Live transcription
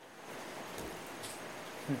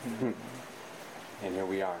And here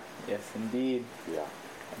we are. Yes, indeed. Yeah.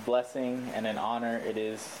 A blessing and an honor it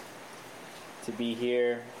is to be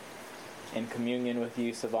here in communion with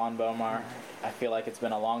you, Savon Bomar. I feel like it's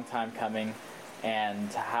been a long time coming, and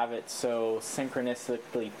to have it so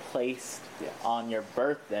synchronistically placed on your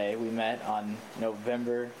birthday. We met on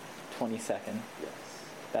November 22nd. Yes.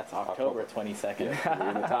 That's October 22nd. Yeah, we're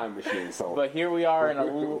in a time machine, so. But here we are in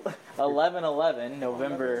 11/11,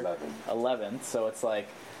 November 11. 11th. So it's like,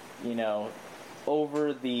 you know,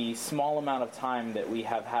 over the small amount of time that we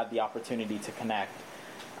have had the opportunity to connect,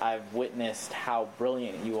 I've witnessed how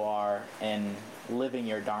brilliant you are in living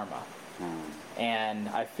your Dharma. And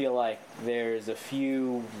I feel like there's a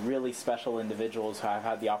few really special individuals who I've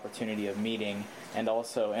had the opportunity of meeting and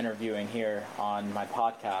also interviewing here on my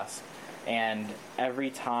podcast. And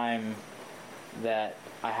every time that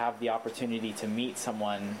I have the opportunity to meet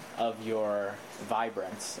someone of your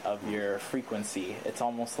vibrance, of your frequency, it's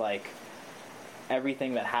almost like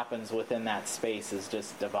everything that happens within that space is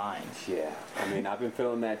just divine. Yeah, I mean, I've been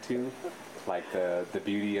feeling that too. Like the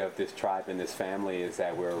beauty of this tribe and this family is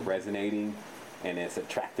that we're resonating and it's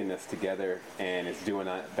attracting us together, and it's doing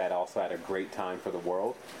that also at a great time for the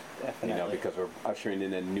world. Definitely. You know, because we're ushering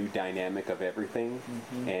in a new dynamic of everything,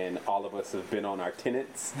 and all of us have been on our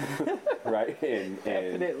tenets, right? And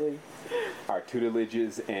Definitely. our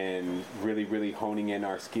tutelages, and really, really honing in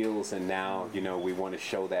our skills. And now, you know, we want to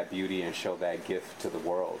show that beauty and show that gift to the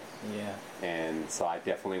world. Yeah. And so I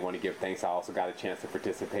definitely want to give thanks. I also got a chance to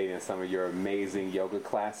participate in some of your amazing yoga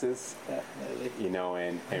classes. Definitely. You know,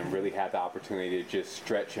 and really have the opportunity to just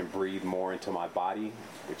stretch and breathe more into my body,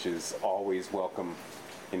 which is always welcome.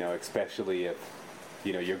 You know, especially if,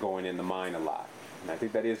 you know, you're going in the mind a lot. And I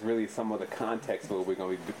think that is really some of the context of what we're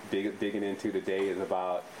going to be digging into today is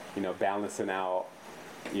about, you know, balancing out,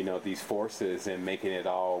 you know, these forces and making it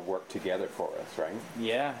all work together for us, right?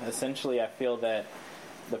 Yeah, essentially I feel that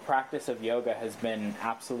the practice of yoga has been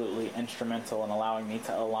absolutely instrumental in allowing me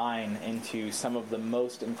to align into some of the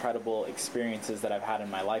most incredible experiences that I've had in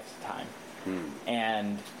my lifetime.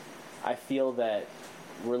 And I feel that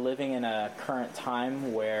we're living in a current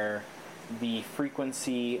time where the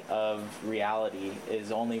frequency of reality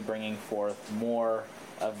is only bringing forth more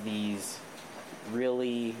of these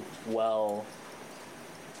really well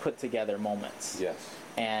put together moments. Yes.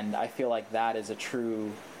 And I feel like that is a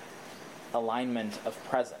true alignment of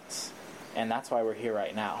presence. And that's why we're here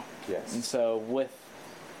right now. Yes. And so with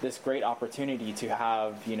this great opportunity to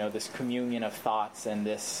have, you know, this communion of thoughts and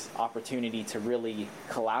this opportunity to really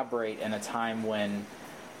collaborate in a time when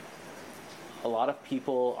a lot of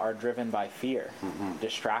people are driven by fear.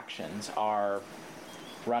 Distractions are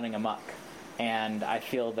running amok. And I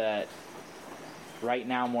feel that right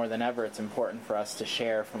now more than ever, it's important for us to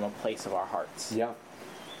share from a place of our hearts. Yeah,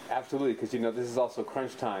 absolutely. Because, you know, this is also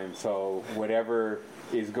crunch time. So whatever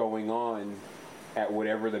is going on at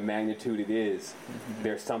whatever the magnitude it is,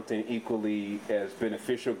 there's something equally as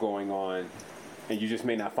beneficial going on. And you just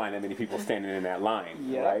may not find that many people standing in that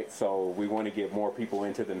line, right? So we want to get more people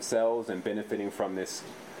into themselves and benefiting from this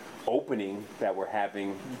opening that we're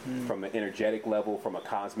having from an energetic level, from a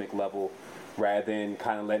cosmic level, rather than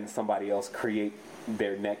kind of letting somebody else create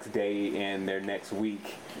their next day and their next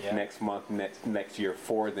week, next month, next year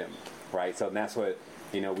for them, right? So that's what,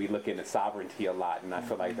 you know, we look into sovereignty a lot, and I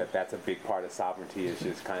feel like that's a big part of sovereignty is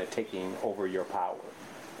just kind of taking over your power.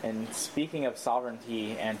 And speaking of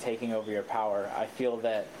sovereignty and taking over your power, I feel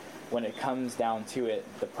that when it comes down to it,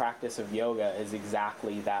 the practice of yoga is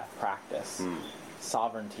exactly that practice.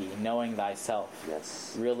 Sovereignty, knowing thyself.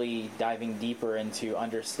 Yes. Really diving deeper into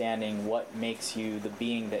understanding what makes you the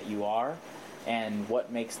being that you are and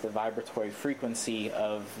what makes the vibratory frequency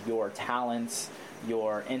of your talents,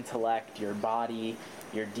 your intellect, your body,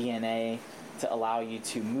 your DNA to allow you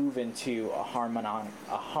to move into a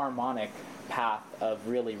harmonic path of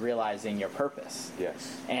really realizing your purpose.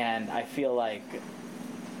 Yes. And I feel like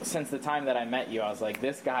since the time that I met you, I was like,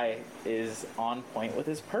 this guy is on point with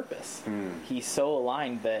his purpose. He's so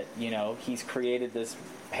aligned that, you know, he's created this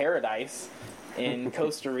paradise in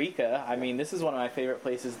Costa Rica. I mean, this is one of my favorite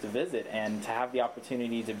places to visit, and to have the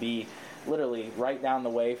opportunity to be literally right down the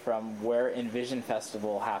way from where Envision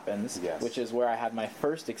Festival happens, which is where I had my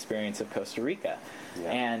first experience of Costa Rica.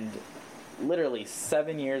 And literally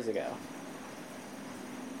 7 years ago.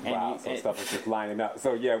 Wow, so stuff is just lining up.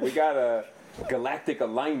 So yeah, we got a galactic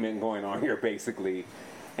alignment going on here, basically.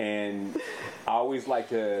 And I always like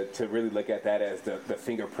to really look at that as the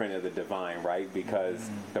fingerprint of the divine, right? Because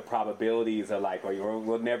the probabilities are like,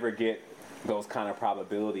 we'll never get those kind of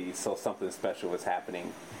probabilities, so something special is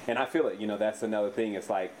happening. And I feel it, you know, that's another thing. It's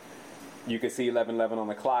like, you can see 11:11 on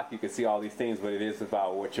the clock, you can see all these things, but it is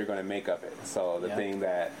about what you're going to make of it. So the thing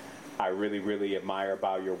that I really, really admire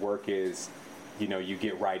about your work is, you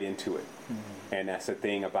get right into it. And that's the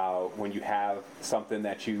thing about when you have something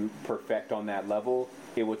that you perfect on that level,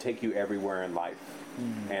 it will take you everywhere in life.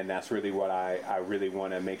 And that's really what I really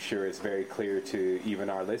want to make sure is very clear to even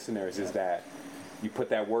our listeners is that you put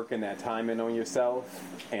that work and that time in on yourself,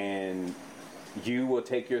 and you will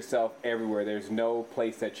take yourself everywhere. There's no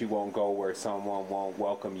place that you won't go where someone won't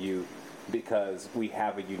welcome you, because we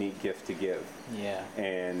have a unique gift to give. Yeah.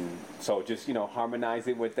 And so just, harmonize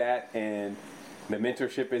it with that. And the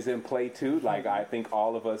mentorship is in play too. Like, I think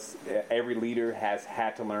all of us, every leader has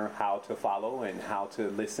had to learn how to follow and how to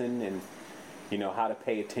listen and, how to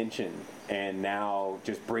pay attention. And now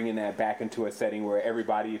just bringing that back into a setting where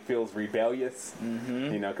everybody feels rebellious,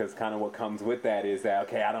 because kind of what comes with that is that,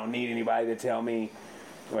 okay, I don't need anybody to tell me.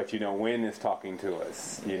 But, wind is talking to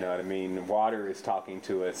us, you know what I mean? Water is talking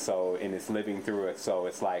to us, and it's living through us. So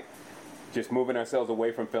it's like just moving ourselves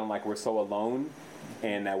away from feeling like we're so alone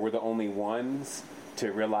and that we're the only ones,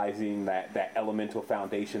 to realizing that elemental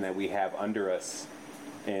foundation that we have under us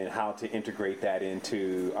and how to integrate that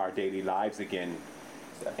into our daily lives again.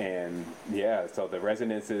 And so the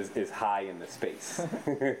resonance is high in the space.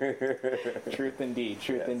 Truth indeed,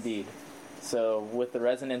 indeed. So with the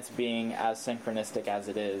resonance being as synchronistic as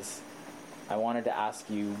it is, I wanted to ask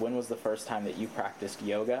you, when was the first time that you practiced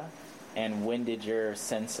yoga? And when did your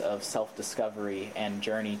sense of self-discovery and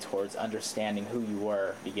journey towards understanding who you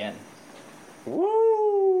were begin?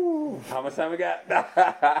 Woo! How much time we got?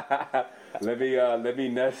 Let me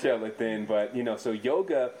nutshell it then. But, so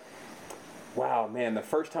yoga, wow, man, the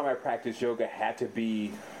first time I practiced yoga had to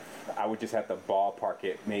be, I would just have to ballpark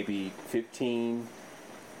it, maybe 15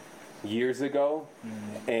 years ago.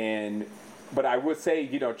 But I would say,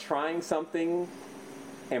 trying something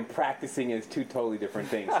and practicing is two totally different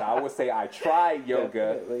things. So I would say I tried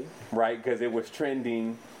yoga, right, because it was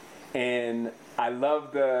trending, and I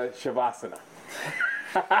loved the Shavasana.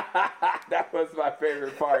 That was my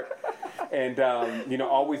favorite part. And,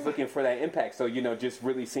 always looking for that impact. So, just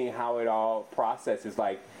really seeing how it all processes,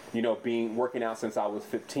 like, working out since I was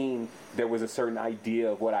 15, there was a certain idea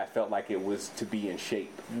of what I felt like it was to be in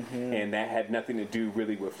shape. And that had nothing to do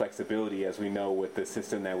really with flexibility, as we know with the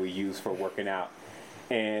system that we use for working out.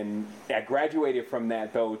 And I graduated from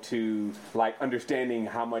that, though, to like understanding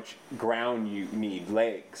how much ground you need,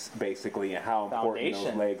 legs, basically, and how important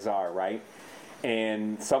those legs are, right?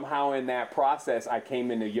 And somehow in that process, I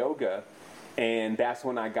came into yoga, and that's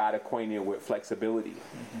when I got acquainted with flexibility.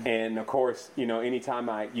 And of course, anytime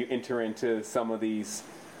you enter into some of these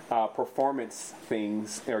performance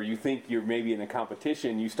things, or you think you're maybe in a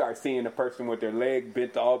competition, you start seeing a person with their leg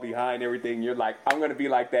bent all behind everything. You're like, I'm going to be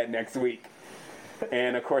like that next week.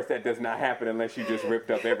 And of course, that does not happen unless you just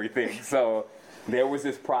ripped up everything. So there was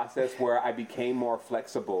this process where I became more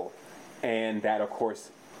flexible, and that, of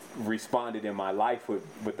course, responded in my life with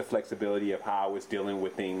the flexibility of how I was dealing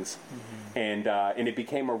with things. And it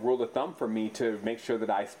became a rule of thumb for me to make sure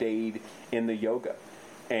that I stayed in the yoga.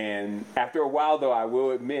 And after a while, though, I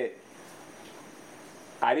will admit,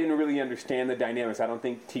 I didn't really understand the dynamics. I don't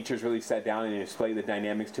think teachers really sat down and explained the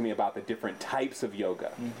dynamics to me about the different types of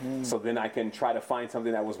yoga. So then I can try to find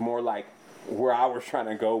something that was more like where I was trying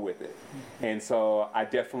to go with it. And so I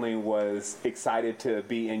definitely was excited to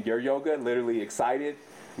be in your yoga, literally excited,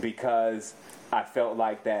 because I felt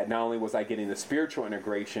like that not only was I getting the spiritual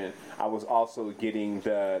integration, I was also getting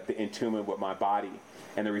the attunement with my body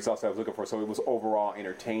and the results I was looking for. So it was overall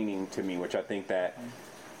entertaining to me, which I think that,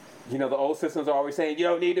 the old systems are always saying, you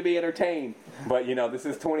don't need to be entertained. But, this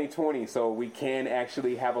is 2020, so we can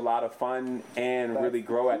actually have a lot of fun and really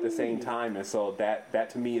grow at the same time. And so that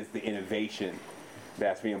to me is the innovation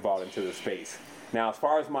that's being brought into the space. Now, as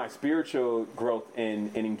far as my spiritual growth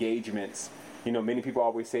and engagements, many people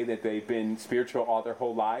always say that they've been spiritual all their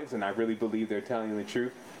whole lives, and I really believe they're telling the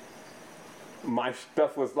truth. My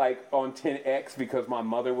stuff was like on 10x because my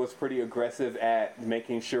mother was pretty aggressive at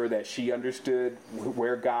making sure that she understood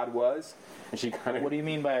where God was. And she kind of... What do you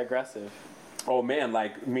mean by aggressive? Oh, man,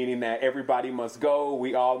 like meaning that everybody must go.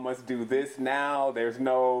 We all must do this now. There's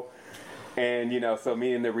no... And, so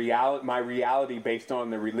meaning my reality based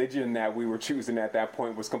on the religion that we were choosing at that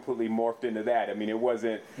point was completely morphed into that. I mean, it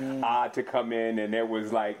wasn't odd to come in and there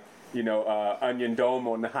was like, onion dome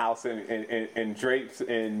on the house and drapes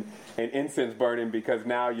and incense burning, because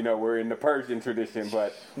now, we're in the Persian tradition.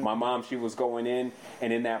 But my mom, she was going in,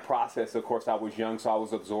 and in that process, of course, I was young, so I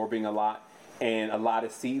was absorbing a lot, and a lot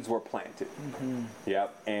of seeds were planted.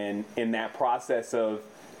 Yep. And in that process of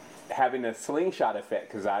having a slingshot effect,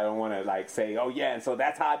 because I don't want to like say, oh yeah, and so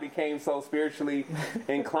that's how I became so spiritually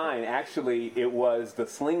inclined. Actually, it was the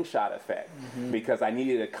slingshot effect, because I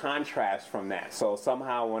needed a contrast from that. So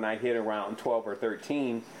somehow when I hit around 12 or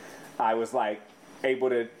 13, I was like able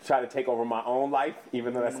to try to take over my own life,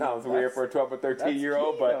 even though that sounds weird for a 12 or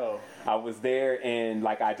 13-year-old, but I was there, and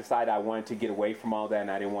like I decided I wanted to get away from all that,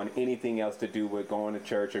 and I didn't want anything else to do with going to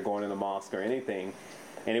church or going to the mosque or anything.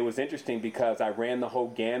 And it was interesting because I ran the whole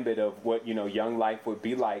gambit of what, young life would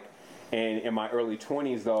be like. And in my early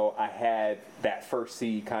 20s, though, I had that first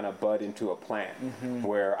seed kind of bud into a plant,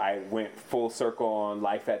 where I went full circle on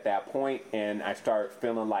life at that point, and I started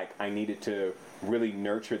feeling like I needed to really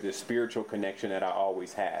nurture this spiritual connection that I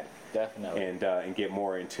always had. Definitely. And get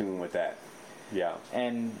more in tune with that. Yeah.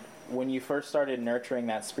 And when you first started nurturing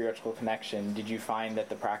that spiritual connection, did you find that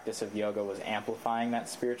the practice of yoga was amplifying that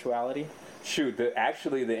spirituality? Shoot, the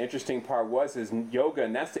interesting part is yoga,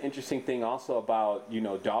 and that's the interesting thing also about,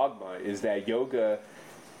 dogma, is that yoga,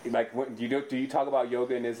 like, do you talk about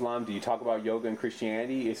yoga in Islam? Do you talk about yoga in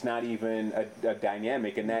Christianity? It's not even a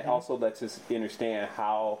dynamic, and that also lets us understand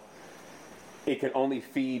how it can only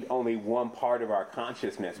feed only one part of our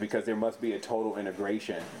consciousness, because there must be a total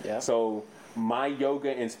integration. Yeah. So my yoga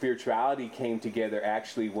and spirituality came together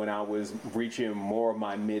actually when I was reaching more of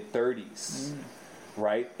my mid-30s.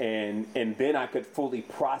 Right, and then I could fully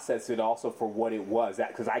process it also for what it was,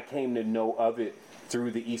 because I came to know of it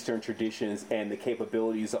through the Eastern traditions and the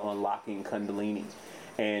capabilities of unlocking Kundalini,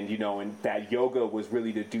 and and that yoga was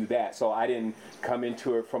really to do that. So I didn't come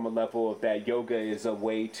into it from a level of that yoga is a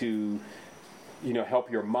way to help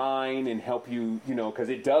your mind and help you, because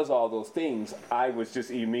it does all those things. I was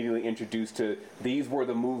just immediately introduced to these were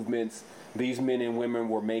the movements these men and women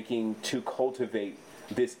were making to cultivate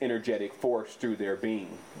this energetic force through their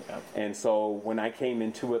being. Yep. And so when I came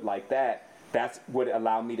into it like that, that's what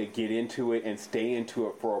allowed me to get into it and stay into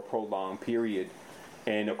it for a prolonged period.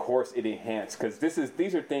 And of course it enhanced, because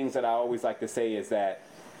these are things that I always like to say, is that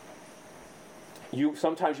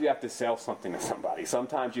sometimes you have to sell something to somebody.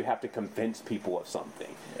 Sometimes you have to convince people of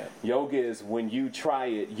something. Yep. Yoga is when you try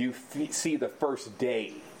it, you see the first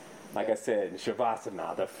day, like I said, in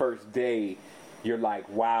Shavasana, the first day, you're like,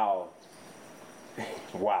 wow.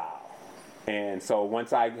 And so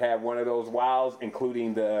once I had one of those wows,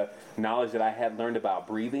 including the knowledge that I had learned about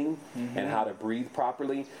breathing and how to breathe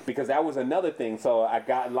properly, because that was another thing. So I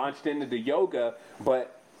got launched into the yoga,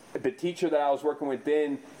 but the teacher that I was working with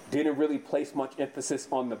then didn't really place much emphasis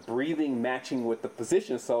on the breathing matching with the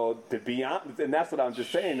position. So to be honest, and that's what I'm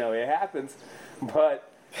just saying, though, it happens, but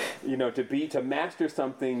to master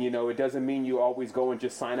something, it doesn't mean you always go and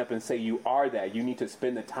just sign up and say you are that. You need to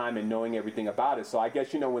spend the time in knowing everything about it. So I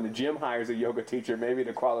guess, when the gym hires a yoga teacher, maybe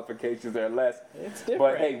the qualifications are less. It's different.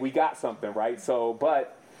 But hey, we got something, right? So,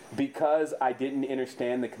 but because I didn't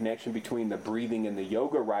understand the connection between the breathing and the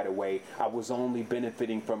yoga right away, I was only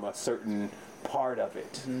benefiting from a certain part of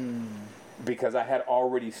it. Because I had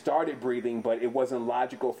already started breathing, but it wasn't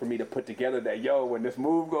logical for me to put together that, when this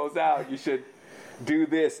move goes out, you should do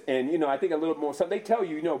this. And I think a little more, so they tell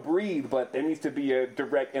you, breathe, but there needs to be a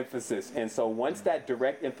direct emphasis. And so once that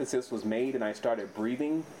direct emphasis was made and I started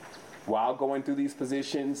breathing while going through these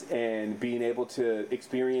positions and being able to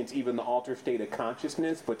experience even the altered state of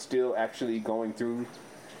consciousness, but still actually going through,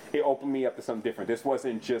 it opened me up to something different. This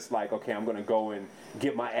wasn't just like, okay, I'm going to go and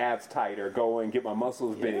get my abs tight or go and get my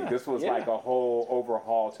muscles big. This was like a whole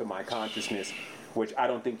overhaul to my consciousness, which I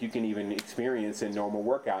don't think you can even experience in normal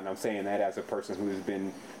workout. And I'm saying that as a person who has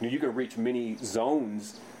been, you can reach many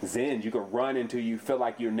zones, zen, you can run until you feel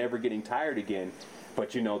like you're never getting tired again.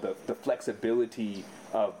 But the flexibility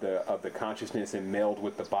of the consciousness and meld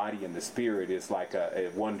with the body and the spirit is like a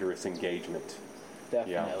wondrous engagement.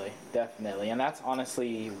 Definitely. And that's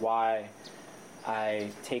honestly why I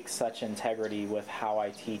take such integrity with how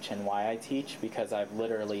I teach and why I teach, because I've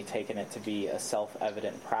literally taken it to be a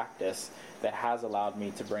self-evident practice that has allowed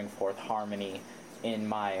me to bring forth harmony in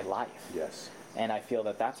my life. Yes. And I feel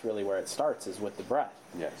that that's really where it starts, is with the breath.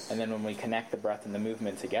 Yes. And then when we connect the breath and the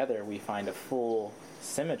movement together, we find a full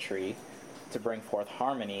symmetry to bring forth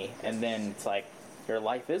harmony. And then it's like your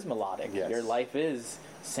life is melodic. Yes. Your life is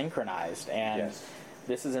synchronized. And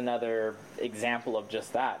this is another example of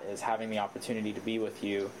just that, is having the opportunity to be with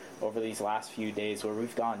you over these last few days, where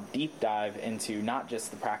we've gone deep dive into not just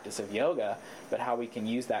the practice of yoga, but how we can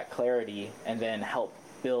use that clarity and then help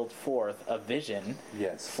build forth a vision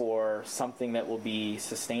for something that will be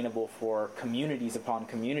sustainable for communities upon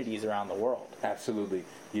communities around the world. Absolutely.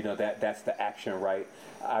 That's the action, right?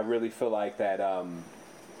 I really feel like that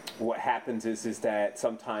what happens is that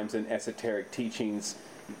sometimes in esoteric teachings,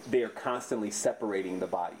 they are constantly separating the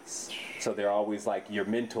bodies. So they're always like your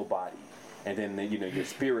mental body, and then your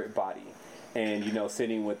spirit body. And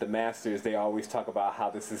sitting with the masters, they always talk about how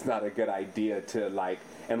this is not a good idea to, like,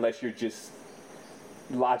 unless you're just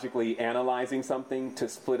logically analyzing something, to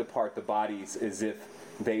split apart the bodies as if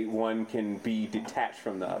one can be detached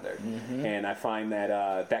from the other. And I find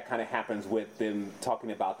that that kind of happens with them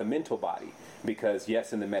talking about the mental body, because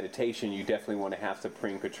yes, in the meditation you definitely want to have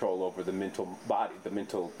supreme control over the mental body, the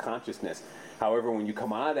mental consciousness. However, when you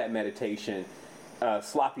come out of that meditation,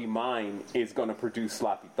 sloppy mind is going to produce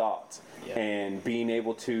sloppy thoughts. And being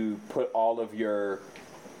able to put all of your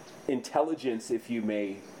intelligence, if you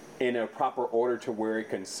may, in a proper order to where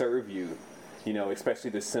it can serve you,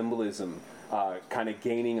 especially the symbolism, kind of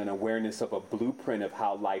gaining an awareness of a blueprint of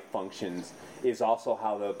how life functions, is also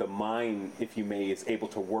how the mind, if you may, is able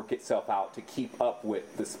to work itself out to keep up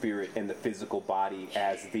with the spirit and the physical body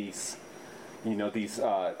as these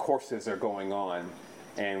courses are going on,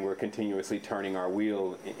 and we're continuously turning our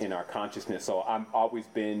wheel in our consciousness. So I've always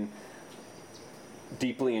been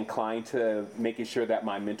deeply inclined to making sure that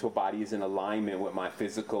my mental body is in alignment with my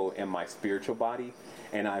physical and my spiritual body,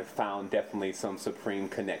 and I've found definitely some supreme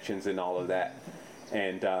connections in all of that.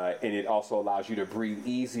 And it also allows you to breathe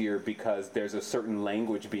easier, because there's a certain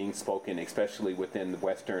language being spoken, especially within the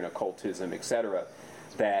Western occultism, etc.,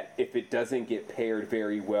 that if it doesn't get paired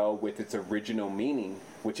very well with its original meaning,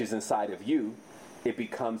 which is inside of you, it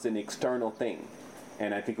becomes an external thing.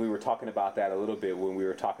 And I think we were talking about that a little bit when we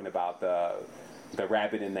were talking about the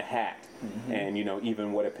rabbit in the hat, and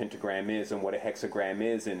even what a pentagram is and what a hexagram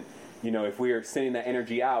is. And if we are sending that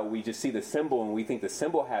energy out, we just see the symbol and we think the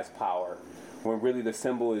symbol has power, when really the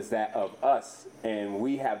symbol is that of us, and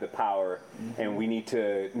we have the power, and we need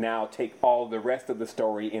to now take all the rest of the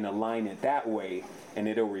story and align it that way, and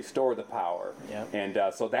it'll restore the power. And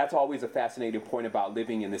so that's always a fascinating point about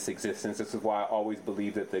living in this existence. This is why I always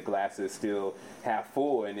believe that the glass is still half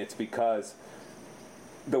full, and it's because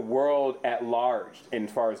the world at large, and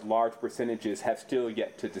as far as large percentages, have still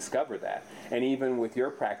yet to discover that. And even with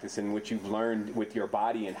your practice and what you've learned with your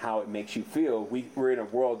body and how it makes you feel, we're in a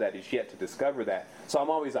world that is yet to discover that. So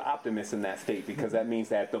I'm always an optimist in that state, because that means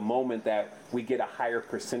that the moment that we get a higher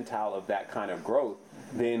percentile of that kind of growth,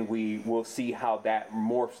 then we will see how that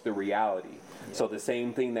morphs the reality. So the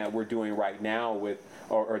same thing that we're doing right now with,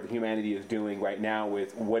 or the humanity is doing right now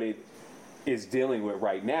with what it is dealing with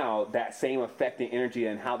right now, that same affecting energy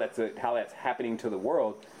and how that's happening to the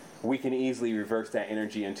world, we can easily reverse that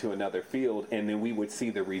energy into another field, and then we would see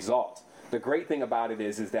the results. The great thing about it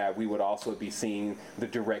is that we would also be seeing the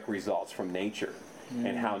direct results from nature,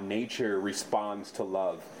 and how nature responds to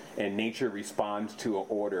love, and nature responds to an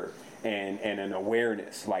order and an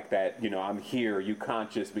awareness like that. I'm here, you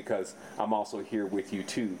conscious, because I'm also here with you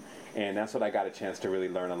too. And that's what I got a chance to really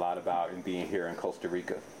learn a lot about in being here in Costa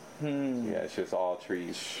Rica. Yeah, it's just all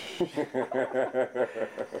trees.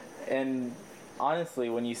 And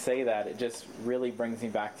honestly, when you say that, it just really brings me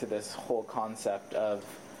back to this whole concept of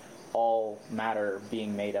all matter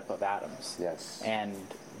being made up of atoms. Yes. And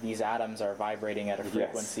these atoms are vibrating at a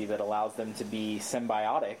frequency that allows them to be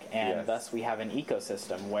symbiotic, and thus we have an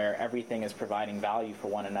ecosystem where everything is providing value for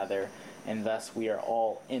one another, and thus we are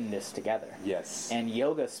all in this together. Yes. And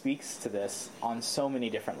yoga speaks to this on so many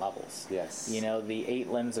different levels. Yes. The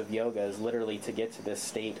 8 limbs of yoga is literally to get to this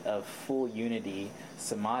state of full unity,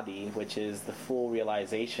 samadhi, which is the full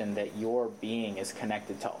realization that your being is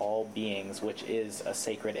connected to all beings, which is a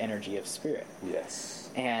sacred energy of spirit. Yes.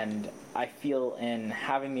 And I feel in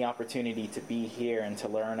having the opportunity to be here and to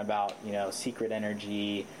learn about, secret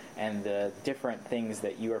energy and the different things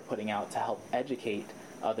that you are putting out to help educate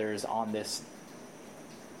others on this,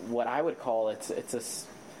 what I would call it's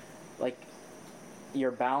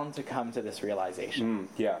you're bound to come to this realization.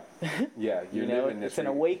 Yeah, you're living this. It's an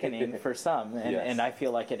awakening for some, and I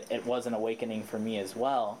feel like it was an awakening for me as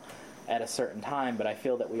well at a certain time, but I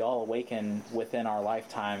feel that we all awaken within our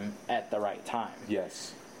lifetime at the right time.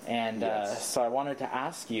 Yes. And so I wanted to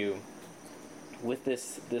ask you, with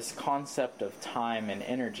this concept of time and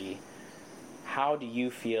energy, how do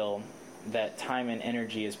you feel that time and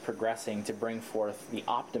energy is progressing to bring forth the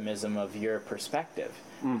optimism of your perspective?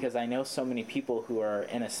 Because I know so many people who are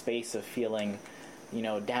in a space of feeling,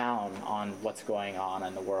 down on what's going on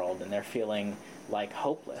in the world, and they're feeling like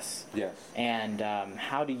hopeless. Yes. And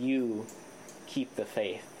how do you keep the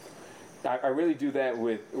faith? I really do that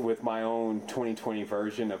with my own 2020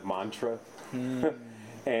 version of mantra.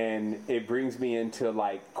 And it brings me into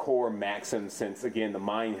like core maxims, since again the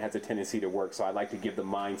mind has a tendency to work, so I like to give the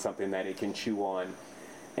mind something that it can chew on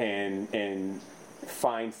and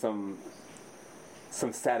find some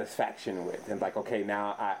some satisfaction with, and like, okay,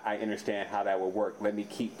 now I understand how that will work. Let me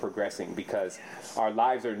keep progressing, because our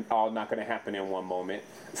lives are all not going to happen in one moment.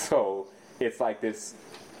 So it's like this,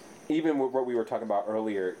 even with what we were talking about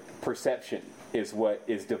earlier, perception is what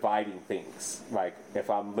is dividing things. Like if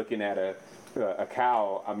I'm looking at a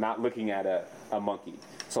cow, I'm not looking at a monkey.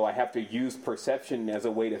 So I have to use perception as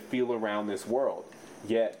a way to feel around this world.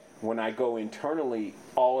 Yet when I go internally,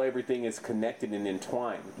 everything is connected and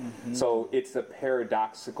entwined. So it's a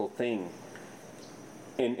paradoxical thing.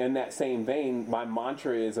 In that same vein, my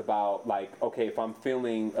mantra is about, like, okay, if I'm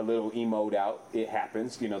feeling a little emoed out, it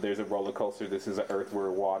happens. There's a roller coaster. This is an earth,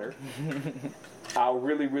 we're water. I'll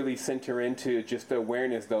really, really center into just the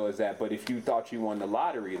awareness, though, is that, but if you thought you won the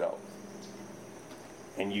lottery, though,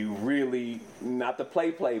 and you really, not the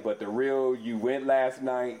play, but the real, you went last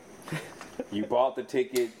night, you bought the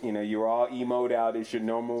ticket, you're all emoed out, it's your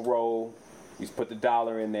normal roll, you just put the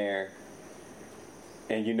dollar in there,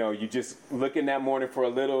 and you just looking that morning for a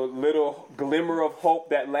little glimmer of hope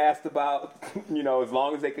that lasts about, as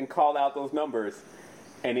long as they can call out those numbers,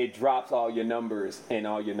 and it drops all your numbers, and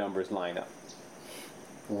all your numbers line up.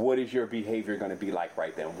 What is your behavior going to be like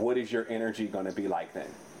right then? What is your energy going to be like then?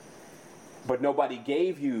 But nobody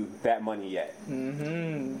gave you that money yet.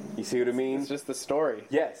 You see what I mean? It's just the story.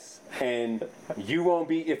 Yes. And you won't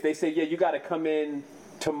be, if they say, yeah, you got to come in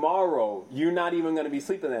tomorrow, you're not even going to be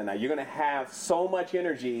sleeping that night. You're going to have so much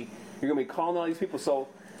energy. You're going to be calling all these people. So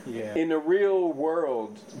in the real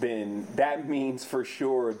world, then, that means for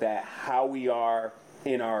sure that how we are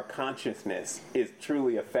in our consciousness is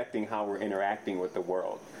truly affecting how we're interacting with the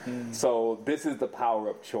world. So this is the power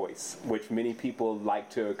of choice, which many people like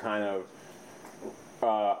to kind of,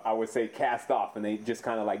 I would say, cast off, and they just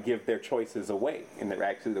kind of like give their choices away. And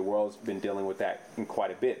actually the world's been dealing with that in quite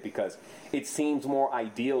a bit, because it seems more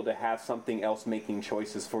ideal to have something else making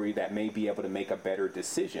choices for you that may be able to make a better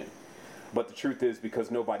decision. But the truth is, because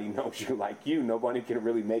nobody knows you like you, nobody can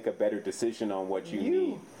really make a better decision on what you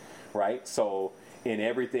need, right? So in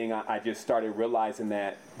everything, I just started realizing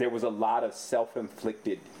that there was a lot of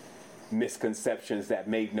self-inflicted misconceptions that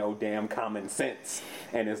made no damn common sense.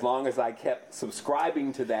 And as long as I kept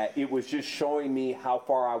subscribing to that, it was just showing me how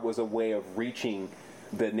far I was away of reaching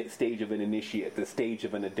the stage of an initiate, the stage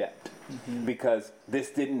of an adept. Because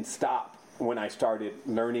this didn't stop when I started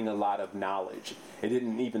learning a lot of knowledge. It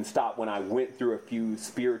didn't even stop when I went through a few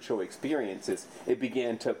spiritual experiences. It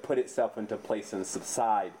began to put itself into place and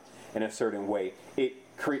subside in a certain way. It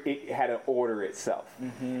had to order itself.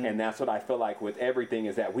 And that's what I feel like with everything,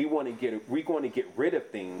 is that we want to get rid of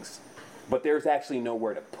things, but there's actually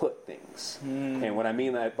nowhere to put things. And what I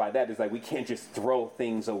mean by that is, like, we can't just throw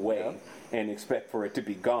things away and expect for it to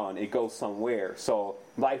be gone. It goes somewhere. So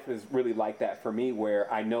life is really like that for me,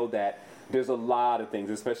 where I know that there's a lot of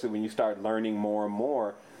things, especially when you start learning more and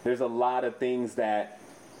more, there's a lot of things that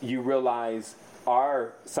you realize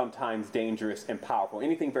are sometimes dangerous and powerful.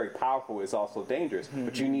 Anything very powerful is also dangerous,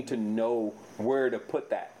 but you need to know where to put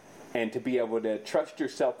that, and to be able to trust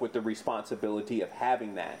yourself with the responsibility of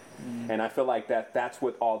having that. And I feel like that's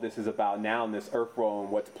what all this is about now in this earth roll, and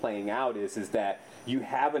what's playing out is that you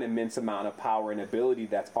have an immense amount of power and ability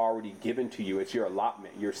that's already given to you. It's your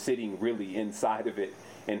allotment. You're sitting really inside of it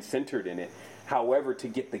and centered in it. However, to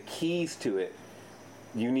get the keys to it,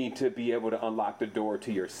 you need to be able to unlock the door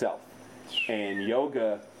to yourself. And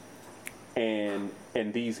yoga and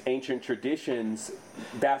these ancient traditions,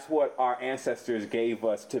 that's what our ancestors gave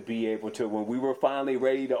us to be able to, when we were finally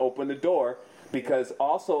ready to open the door. Because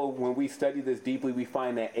also, when we study this deeply, we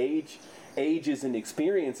find that ages and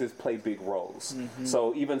experiences play big roles.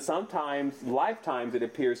 So even sometimes lifetimes, it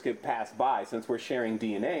appears, could pass by. Since we're sharing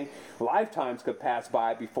DNA, lifetimes could pass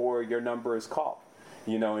by before your number is called.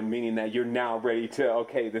 And meaning that you're now ready to,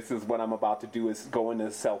 okay, this is what I'm about to do, is go into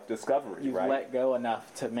self-discovery, You've right? let go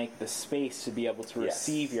enough to make the space to be able to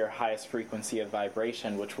receive your highest frequency of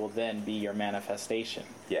vibration, which will then be your manifestation.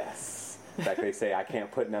 Yes. Like they say, I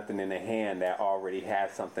can't put nothing in a hand that already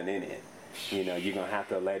has something in it. You're going to have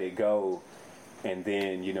to let it go, and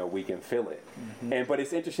then, we can feel it. But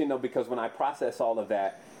it's interesting, though, because when I process all of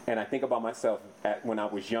that, and I think about myself when I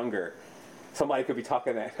was younger, somebody could be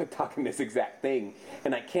talking this exact thing,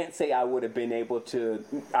 and I can't say I would have been able to.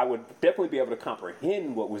 I would definitely be able to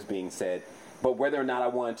comprehend what was being said, but whether or not I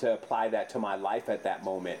wanted to apply that to my life at that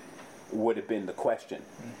moment would have been the question.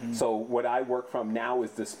 So what I work from now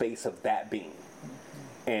is the space of that being,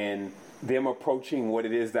 and them approaching what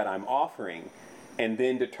it is that I'm offering, and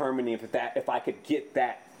then determining if I could get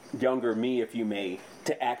that younger me, if you may,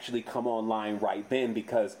 to actually come online right then,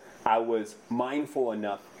 because I was mindful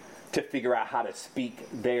enough to figure out how to speak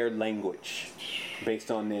their language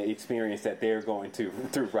based on the experience that they're going through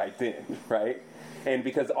right then, right? And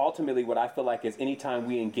because ultimately what I feel like is anytime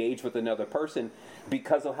we engage with another person,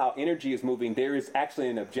 because of how energy is moving, there is actually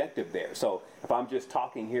an objective there. So if I'm just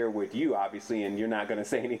talking here with you, obviously, and you're not going to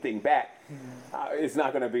say anything back, it's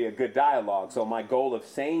not going to be a good dialogue. So my goal of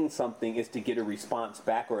saying something is to get a response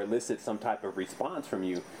back or elicit some type of response from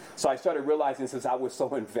you. So I started realizing, since I was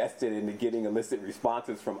so invested in getting illicit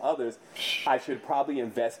responses from others, I should probably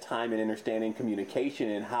invest time in understanding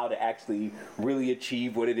communication and how to actually really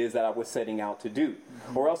achieve what it is that I was setting out to do.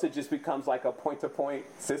 Or else it just becomes like a point-to-point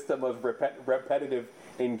system of repetitive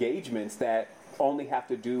engagements that only have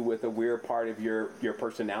to do with a weird part of your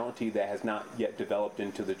personality that has not yet developed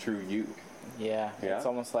into the true you. Yeah, it's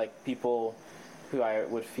almost like people who I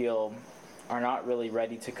would feel are not really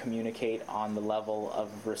ready to communicate on the level of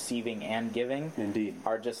receiving and giving. Indeed.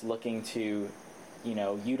 Are just looking to,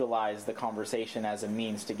 utilize the conversation as a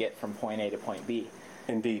means to get from point A to point B.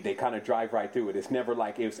 Indeed, they kind of drive right through it. It's never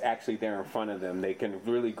like it was actually there in front of them. They can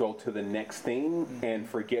really go to the next thing and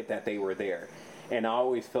forget that they were there. And I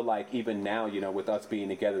always feel like even now, with us being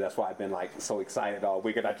together, that's why I've been like so excited all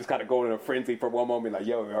week. And I just kind of go in a frenzy for one moment, like,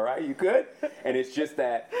 yo, all right, you good? And it's just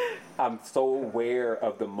that I'm so aware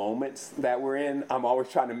of the moments that we're in. I'm always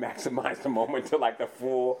trying to maximize the moment to like the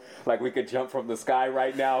full, like we could jump from the sky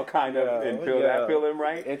right now kind of and feel that feeling,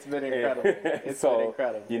 right? It's been incredible. It's been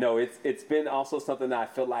incredible. It's been also something that I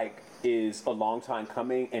feel like is a long time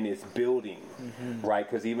coming and is building, right?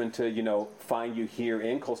 Because even to, find you here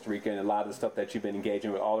in Costa Rica and a lot of the stuff that you've been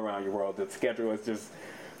engaging with all around your world, the schedule is just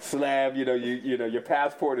slammed, your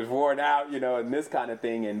passport is worn out, and this kind of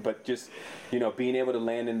thing. But just, being able to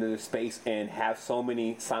land into the space and have so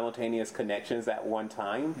many simultaneous connections at one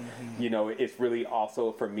time, it's really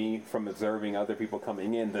also for me, from observing other people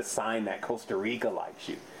coming in, the sign that Costa Rica likes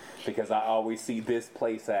you. Because I always see this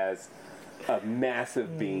place as a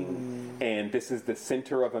massive being, and this is the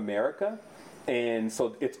center of America. And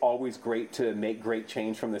so it's always great to make great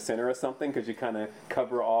change from the center of something, because you kind of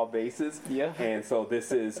cover all bases. Yeah. And so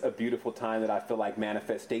this is a beautiful time that I feel like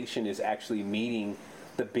manifestation is actually meeting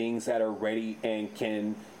the beings that are ready and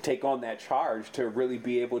can take on that charge to really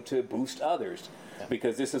be able to boost others. Yeah.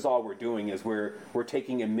 Because this is all we're doing is we're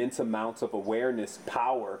taking immense amounts of awareness,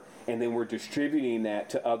 power, and then we're distributing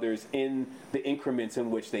that to others in the increments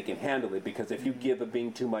in which they can handle it. Because if you give a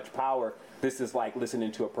being too much power, this is like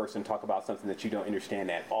listening to a person talk about something that you don't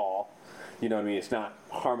understand at all. You know what I mean? It's not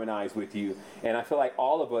harmonized with you. And I feel like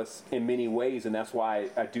all of us in many ways, and that's why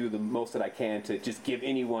I do the most that I can to just give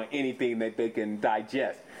anyone anything that they can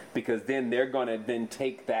digest. Because then they're going to then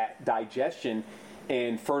take that digestion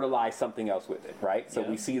and fertilize something else with it, right? So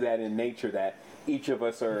we see that in nature, that each of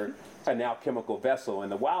us are an alchemical vessel.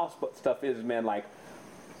 And the wild stuff is, man, like,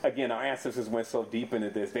 again, our ancestors went so deep into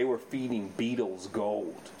this. They were feeding beetles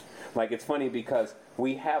gold. Like, it's funny because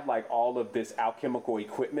we have like all of this alchemical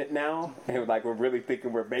equipment now, and like we're really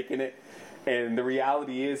thinking we're making it. And the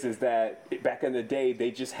reality is that back in the day,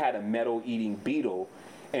 they just had a metal-eating beetle,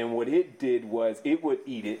 and what it did was it would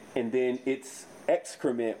eat it, and then its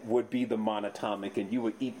excrement would be the monatomic, and you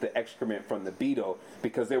would eat the excrement from the beetle,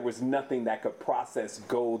 because there was nothing that could process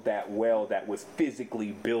gold that well that was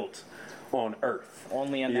physically built on Earth.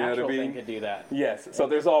 Only a natural thing could do that. Yes, so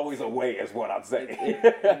there's always a way, is what I'm saying.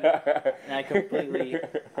 And I completely,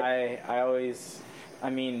 I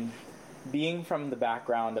mean, being from the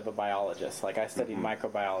background of a biologist, like I studied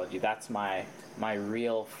microbiology, that's my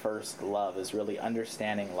real first love, is really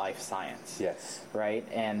understanding life science. Yes. Right?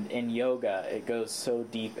 And in yoga, it goes so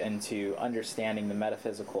deep into understanding the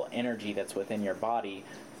metaphysical energy that's within your body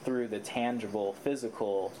through the tangible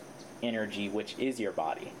physical energy, which is your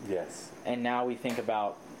body. Yes. And now we think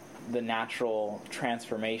about the natural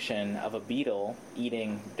transformation of a beetle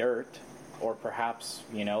eating dirt, or perhaps,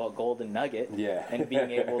 a golden nugget, and being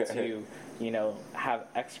able to, have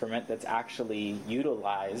excrement that's actually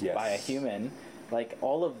utilized by a human. Like,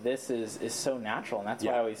 all of this is so natural, and that's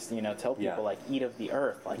why I always, tell people, like, eat of the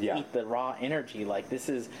earth, like, eat the raw energy. Like,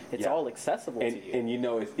 it's all accessible to you.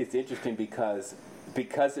 And, it's interesting because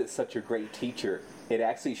it's such a great teacher, it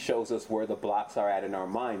actually shows us where the blocks are at in our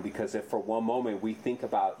mind. Because if for one moment we think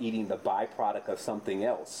about eating the byproduct of something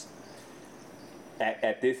else,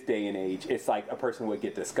 at this day and age, it's like a person would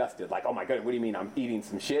get disgusted. Like, oh my God, what do you mean I'm eating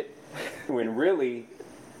some shit? When really,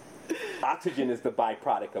 oxygen is the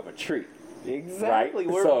byproduct of a tree. Exactly.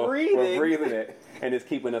 Right? We're breathing it, and it's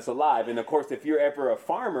keeping us alive. And of course, if you're ever a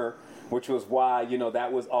farmer, which was why,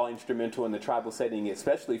 that was all instrumental in the tribal setting,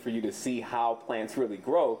 especially for you to see how plants really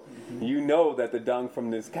grow, you know that the dung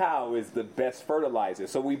from this cow is the best fertilizer.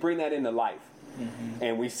 So we bring that into life.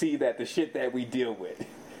 And we see that the shit that we deal with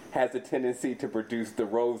has a tendency to produce the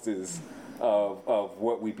roses of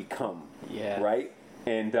what we become. Yeah. Right?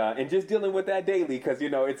 And just dealing with that daily, because,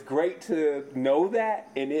 it's great to know that,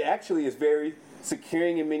 and it actually is very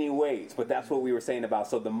securing in many ways. But that's what we were saying about.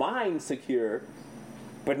 So the mind's secure,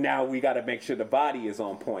 but now we got to make sure the body is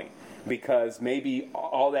on point. Because maybe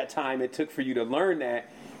all that time it took for you to learn that,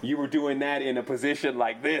 you were doing that in a position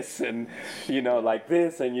like this, and, like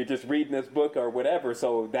this, and you're just reading this book or whatever.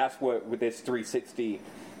 So that's what with this 360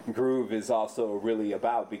 groove is also really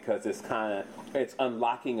about, because it's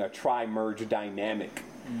unlocking a tri-merge dynamic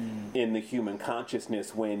in the human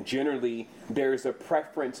consciousness, when generally there's a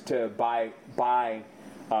preference to buy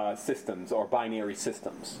systems or binary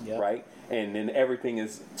systems, right? And then everything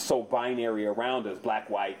is so binary around us, black,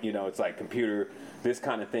 white, it's like computer, this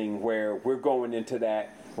kind of thing, where we're going into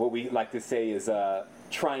that, what we like to say is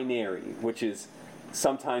trinary, which is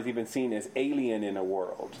sometimes even seen as alien in a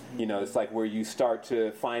world. It's like where you start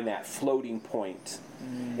to find that floating point.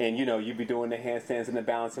 And, you'd be doing the handstands and the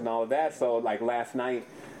balance and all of that. So, like last night,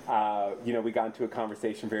 we got into a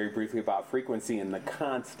conversation very briefly about frequency and the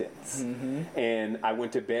constants. And I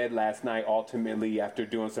went to bed last night, ultimately, after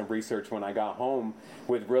doing some research when I got home,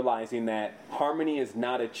 with realizing that harmony is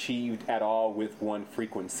not achieved at all with one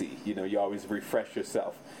frequency. You always refresh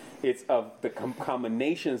yourself. It's of the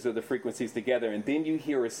combinations of the frequencies together, and then you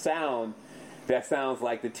hear a sound that sounds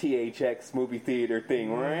like the THX movie theater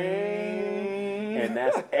thing. And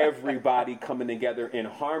that's everybody coming together in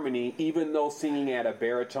harmony, even though singing at a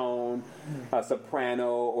baritone, a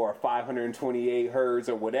soprano, or 528 hertz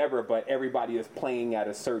or whatever, but everybody is playing at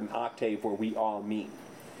a certain octave where we all meet.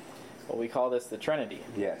 Well, we call this the Trinity.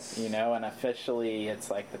 Yes. And officially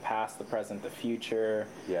it's like the past, the present, the future.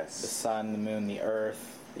 Yes. The sun, the moon, the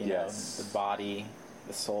earth, the body,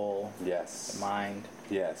 the soul, yes, the mind.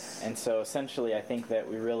 Yes. And so essentially I think that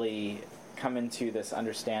we really come into this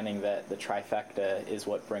understanding that the trifecta is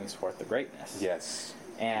what brings forth the greatness. Yes.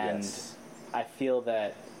 And I feel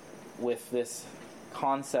that with this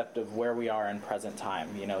concept of where we are in present time,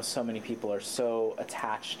 so many people are so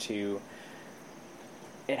attached to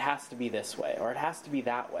it has to be this way or it has to be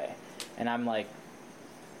that way. And I'm like,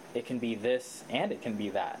 it can be this and it can be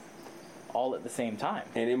that all at the same time.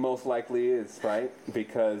 And it most likely is, right?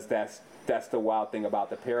 Because that's the wild thing about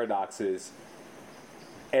the paradox is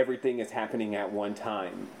everything is happening at one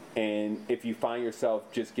time. And if you find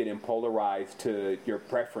yourself just getting polarized to your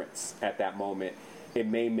preference at that moment, it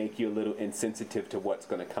may make you a little insensitive to what's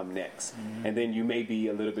going to come next. And then you may be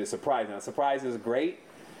a little bit surprised. Now, surprise is great,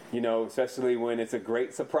 especially when it's a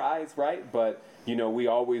great surprise, right? But, we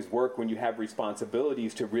always work when you have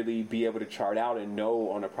responsibilities to really be able to chart out and know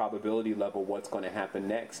on a probability level what's going to happen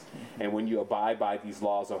next. And when you abide by these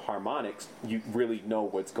laws of harmonics, you really know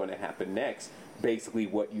what's going to happen next, basically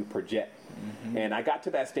what you project. And I got to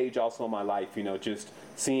that stage also in my life, just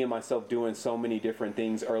seeing myself doing so many different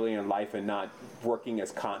things early in life and not working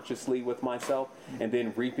as consciously with myself, and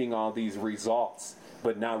then reaping all these results,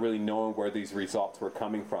 but not really knowing where these results were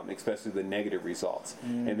coming from, especially the negative results.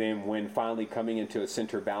 And then when finally coming into a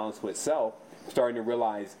center balance with self, starting to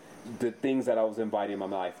realize the things that I was inviting in my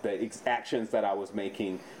life, the actions that I was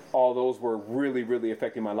making, all those were really, really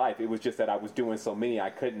affecting my life. It was just that I was doing so many, I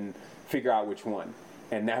couldn't figure out which one.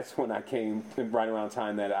 And that's when I came right around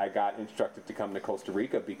time that I got instructed to come to Costa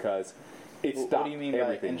Rica, because it stopped everything. What do you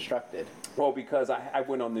mean by instructed? Well, because I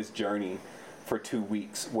went on this journey for 2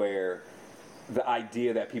 weeks where the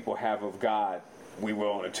idea that people have of God, we were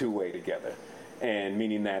on a two-way together. And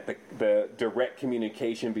meaning that the direct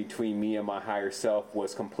communication between me and my higher self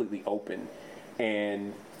was completely open.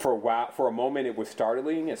 And for a moment it was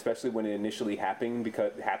startling, especially when it initially happened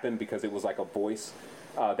because it was like a voice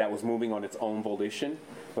that was moving on its own volition.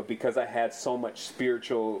 But because I had so much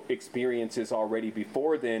spiritual experiences already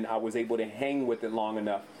before then, I was able to hang with it long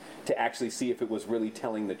enough to actually see if it was really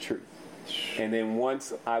telling the truth. And then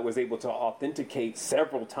once I was able to authenticate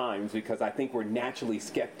several times, because I think we're naturally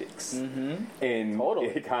skeptics, and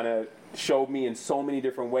it kind of showed me in so many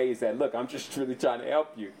different ways that, look, I'm just really trying to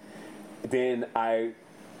help you. Then I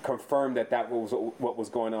confirmed that was what was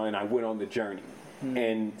going on, and I went on the journey.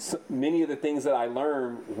 And many of the things that I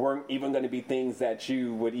learned weren't even going to be things that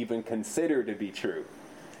you would even consider to be true,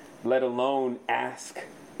 let alone ask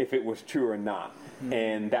if it was true or not.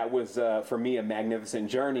 And that was, for me, a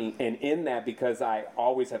magnificent journey. And in that, because I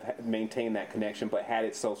always have maintained that connection, but had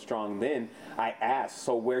it so strong then, I asked,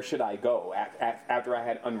 so where should I go? After I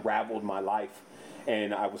had unraveled my life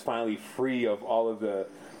and I was finally free of all of the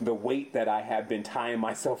weight that I had been tying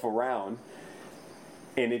myself around,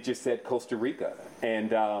 and it just said Costa Rica, and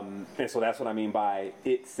so that's what I mean by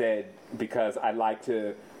it said, because I like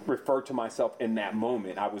to refer to myself in that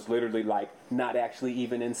moment. I was literally like not actually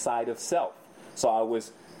even inside of self, so I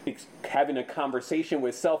was having a conversation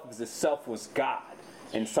with self as if self was God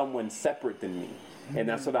and someone separate than me. And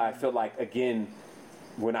that's what I feel like, again,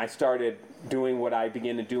 when I started doing what I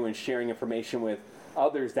began to do and sharing information with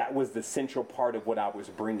others, that was the central part of what I was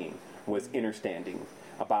bringing, was understanding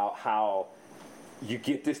about how you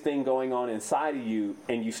get this thing going on inside of you,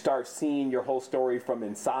 and you start seeing your whole story from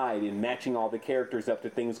inside and matching all the characters up to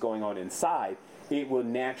things going on inside. It will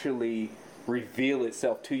naturally reveal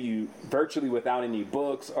itself to you virtually without any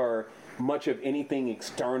books or much of anything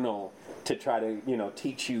external to try to,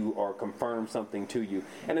 teach you or confirm something to you.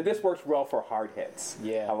 And this works well for hardheads.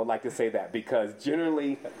 Yeah. I would like to say that, because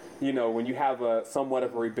generally, when you have a somewhat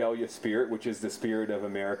of a rebellious spirit, which is the spirit of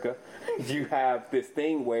America, you have this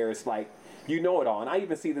thing where it's like, you know it all. And I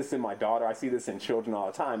even see this in my daughter. I see this in children all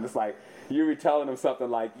the time. It's like, you're telling them something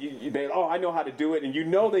like, I know how to do it. And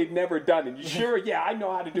they've never done it. You sure? Yeah, I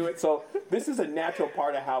know how to do it. So this is a natural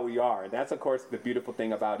part of how we are. And that's, of course, the beautiful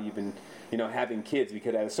thing about even, having kids.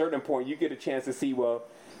 Because at a certain point, you get a chance to see, well,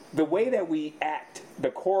 the way that we act, the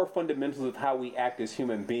core fundamentals of how we act as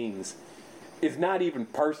human beings is not even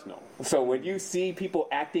personal. So when you see people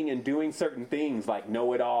acting and doing certain things like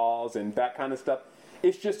know-it-alls and that kind of stuff,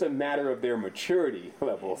 it's just a matter of their maturity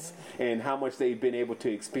levels and how much they've been able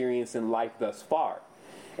to experience in life thus far.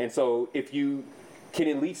 And so if you can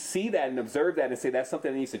at least see that and observe that and say that's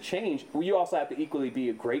something that needs to change, well, you also have to equally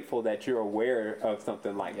be grateful that you're aware of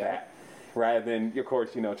something like that. Rather than, of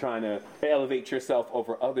course, trying to elevate yourself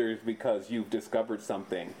over others because you've discovered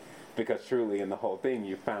something. Because truly in the whole thing,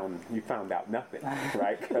 you found out nothing,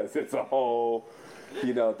 right? Because it's a whole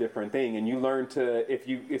different thing. And you learn to,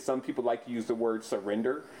 if some people like to use the word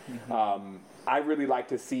surrender, I really like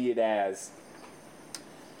to see it as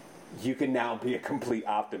you can now be a complete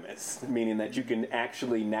optimist, meaning that you can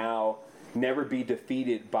actually now never be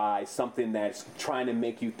defeated by something that's trying to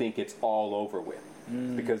make you think it's all over with,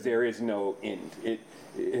 because there is no end.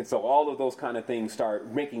 And so all of those kind of things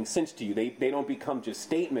start making sense to you. They don't become just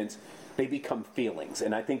statements, they become feelings.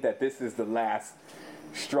 And I think that this is the last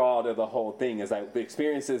straw to the whole thing, is the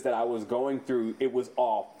experiences that I was going through, it was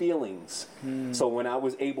all feelings. So when I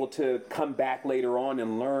was able to come back later on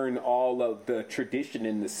and learn all of the tradition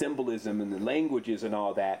and the symbolism and the languages and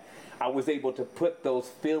all that, I was able to put those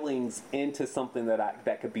feelings into something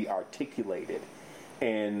that could be articulated.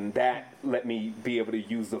 And that let me be able to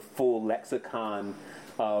use the full lexicon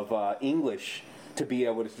of English to be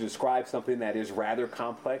able to describe something that is rather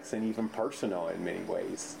complex and even personal in many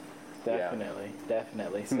ways.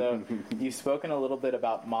 Definitely. So you've spoken a little bit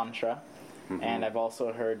about mantra, and I've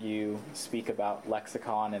also heard you speak about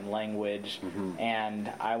lexicon and language,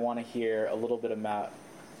 and I want to hear a little bit about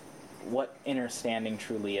what understanding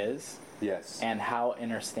truly is, and how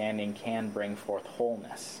understanding can bring forth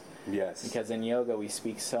wholeness. Because in yoga we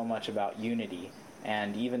speak so much about unity,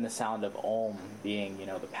 and even the sound of Om being,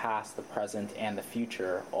 the past, the present, and the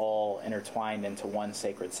future all intertwined into one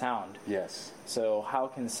sacred sound. So how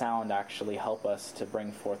can sound actually help us to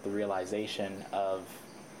bring forth the realization of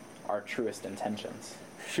our truest intentions?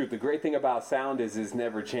 Shoot, the great thing about sound is it's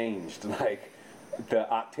never changed. Like, the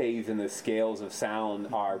octaves and the scales of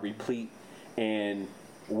sound are replete, and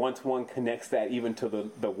once one connects that even to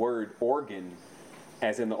the word organ,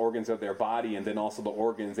 as in the organs of their body, and then also the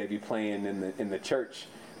organs they be playing in the church,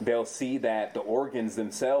 they'll see that the organs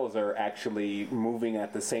themselves are actually moving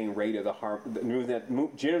at the same rate of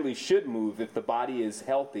generally should move, if the body is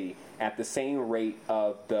healthy, at the same rate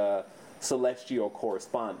of the celestial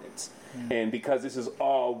correspondence. And because this is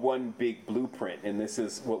all one big blueprint, and this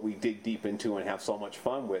is what we dig deep into and have so much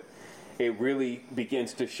fun with, it really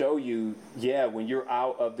begins to show you, when you're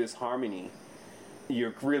out of this harmony,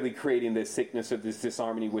 you're really creating this sickness or this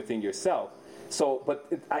disharmony within yourself. So, but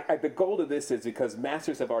the goal of this is, because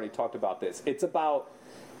masters have already talked about this, it's about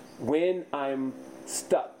when I'm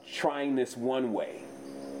stuck trying this one way,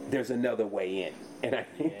 there's another way in. And I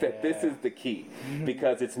think that this is the key,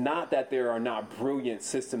 because it's not that there are not brilliant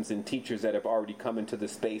systems and teachers that have already come into the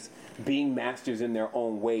space, being masters in their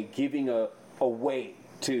own way, giving a way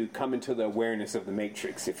to come into the awareness of the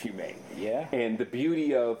matrix, if you may. And the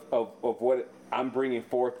beauty of what I'm bringing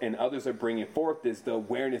forth and others are bringing forth is the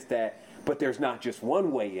awareness but there's not just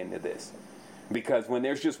one way into this. Because when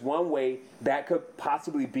there's just one way, that could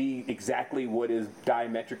possibly be exactly what is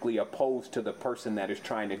diametrically opposed to the person that is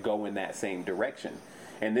trying to go in that same direction.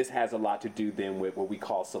 And this has a lot to do then with what we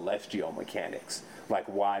call celestial mechanics, like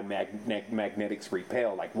why magnetics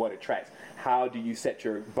repel, like what attracts. How do you set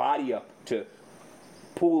your body up to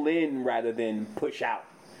pull in rather than push out.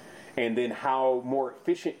 And then how more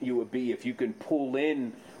efficient you would be if you can pull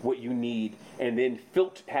in what you need and then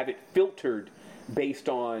have it filtered based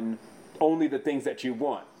on only the things that you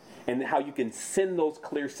want. And how you can send those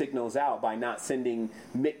clear signals out by not sending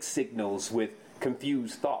mixed signals with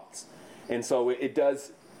confused thoughts. And so it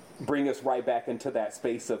does bring us right back into that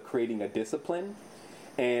space of creating a discipline.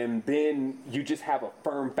 And then you just have a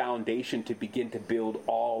firm foundation to begin to build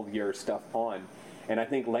all your stuff on. And I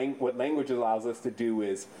think what language allows us to do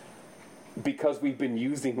is, because we've been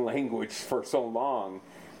using language for so long,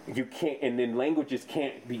 you can't, and then languages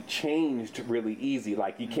can't be changed really easy.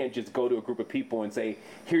 Like, you can't just go to a group of people and say,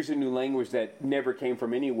 here's a new language that never came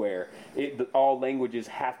from anywhere. All languages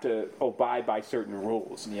have to abide by certain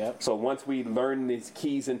rules. Yep. So once we learn these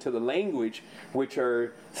keys into the language, which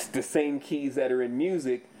are the same keys that are in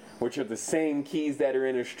music, which are the same keys that are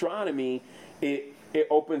in astronomy, it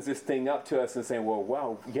opens this thing up to us and saying, well,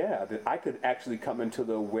 wow, yeah, I could actually come into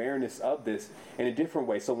the awareness of this in a different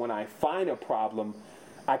way. So when I find a problem,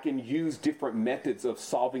 I can use different methods of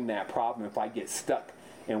solving that problem if I get stuck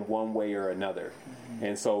in one way or another. Mm-hmm.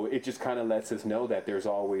 And so it just kind of lets us know that there's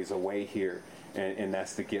always a way here, and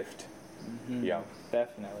that's the gift. Mm-hmm. Yeah.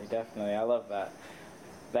 Definitely. I love that.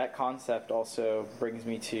 That concept also brings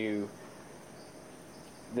me to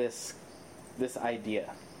this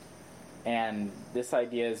idea. And this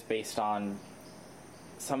idea is based on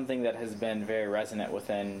something that has been very resonant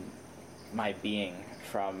within my being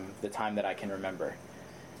from the time that I can remember.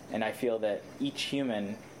 And I feel that each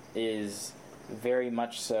human is very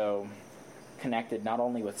much so connected not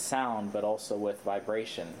only with sound, but also with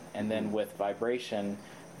vibration. And then with vibration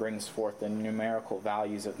brings forth the numerical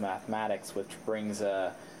values of mathematics, which brings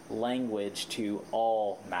a language to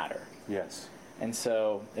all matter. Yes. And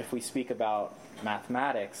so if we speak about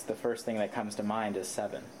mathematics, the first thing that comes to mind is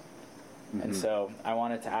 7. Mm-hmm. And so I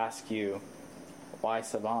wanted to ask you, why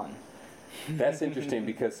Saban? That's interesting,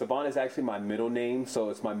 because Saban is actually my middle name, so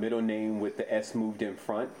it's my middle name with the S moved in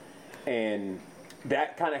front. And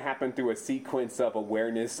that kind of happened through a sequence of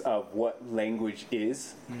awareness of what language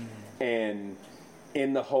is. Mm-hmm. And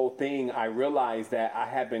in the whole thing, I realized that I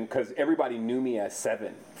had been, because everybody knew me as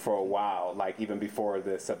 7 for a while, like even before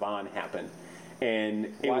the Saban happened. And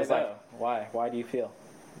it was like, why do you feel?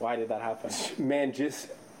 Why did that happen? Man, just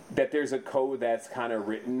that there's a code that's kind of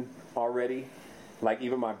written already. Like,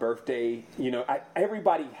 even my birthday,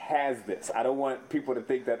 everybody has this. I don't want people to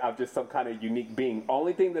think that I'm just some kind of unique being.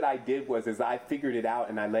 Only thing that I did is I figured it out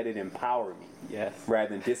and I let it empower me. Yes. Rather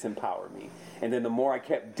than disempower me. And then the more I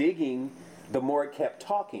kept digging, the more it kept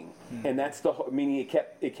talking. Mm-hmm. And that's meaning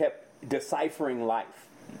it kept deciphering life.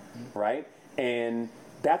 Mm-hmm. Right? And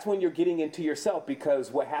that's when you're getting into yourself,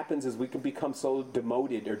 because what happens is we can become so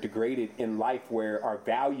demoted or degraded in life where our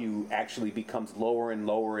value actually becomes lower and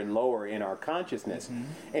lower and lower in our consciousness.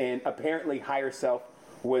 Mm-hmm. And apparently higher self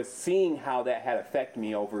was seeing how that had affected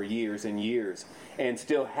me over years and years, and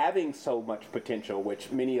still having so much potential,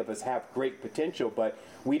 which many of us have great potential, but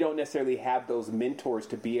we don't necessarily have those mentors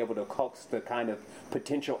to be able to coax the kind of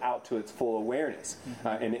potential out to its full awareness.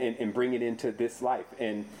 Mm-hmm. And bring it into this life.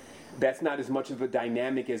 And that's not as much of a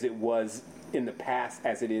dynamic as it was in the past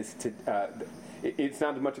as it is to. It's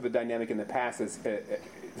not as much of a dynamic in the past as.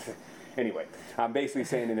 Anyway, I'm basically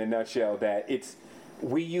saying in a nutshell that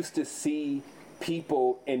we used to see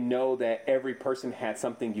people and know that every person had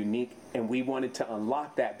something unique, and we wanted to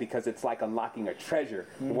unlock that because it's like unlocking a treasure.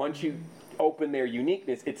 Mm-hmm. Once you open their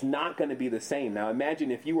uniqueness, it's not going to be the same. Now, imagine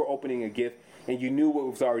if you were opening a gift and you knew what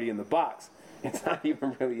was already in the box. It's not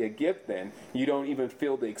even really a gift then. You don't even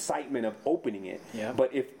feel the excitement of opening it. Yeah.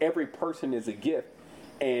 But if every person is a gift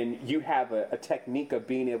and you have a technique of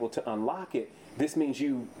being able to unlock it, this means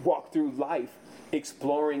you walk through life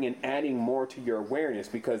exploring and adding more to your awareness,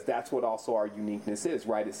 because that's what also our uniqueness is,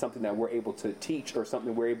 right? It's something that we're able to teach, or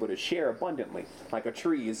something we're able to share abundantly. Like a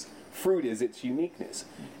tree's fruit is its uniqueness.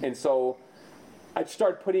 And so I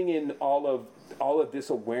started putting in all of this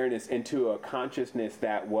awareness into a consciousness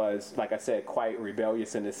that was, like I said, quite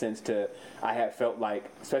rebellious in the sense I had felt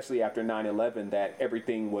like, especially after 9/11, that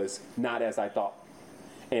everything was not as I thought,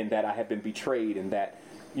 and that I had been betrayed, and that,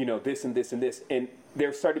 this and this and this. And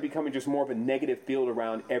there started becoming just more of a negative field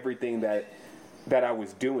around everything that I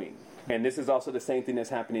was doing. And this is also the same thing that's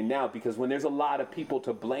happening now, because when there's a lot of people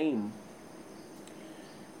to blame,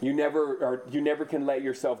 you never can let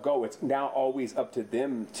yourself go. It's now always up to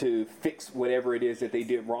them to fix whatever it is that they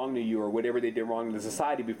did wrong to you, or whatever they did wrong to the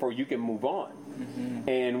society, before you can move on. Mm-hmm.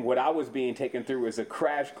 And what I was being taken through was a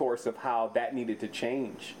crash course of how that needed to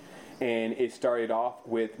change. And it started off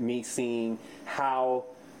with me seeing how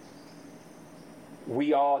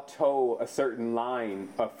we all toe a certain line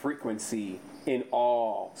of frequency in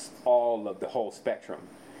all of the whole spectrum.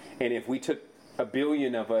 And if we took a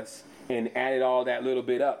billion of us and added all that little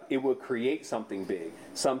bit up, it would create something big.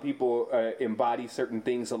 Some people embody certain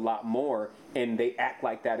things a lot more, and they act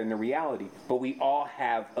like that in the reality. But we all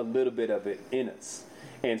have a little bit of it in us.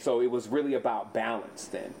 And so it was really about balance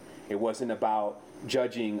then. It wasn't about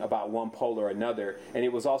judging about one pole or another. And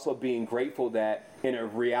it was also being grateful that in a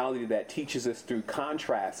reality that teaches us through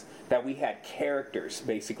contrast, that we had characters,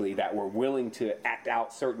 basically, that were willing to act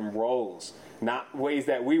out certain roles. Not ways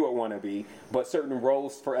that we would want to be, but certain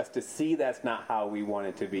roles for us to see that's not how we want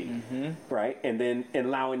it to be, right? And then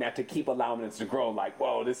allowing that to keep allowing us to grow. Like,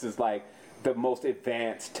 whoa, this is like the most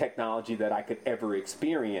advanced technology that I could ever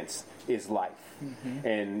experience is life.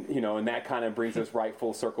 And, you know, and that kind of brings us right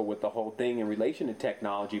full circle with the whole thing in relation to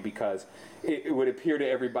technology, because it would appear to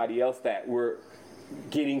everybody else that we're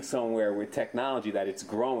getting somewhere with technology, that it's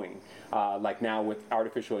growing, like now with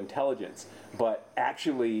artificial intelligence. But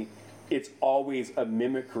actually, it's always a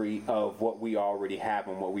mimicry of what we already have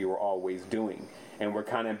and what we were always doing. And we're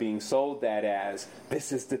kind of being sold that as,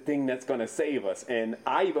 this is the thing that's going to save us. And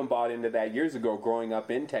I even bought into that years ago growing up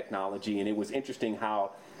in technology. And it was interesting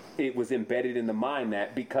how it was embedded in the mind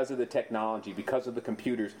that because of the technology, because of the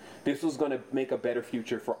computers, this was going to make a better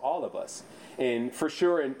future for all of us. And for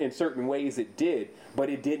sure, in certain ways it did, but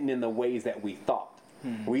it didn't in the ways that we thought.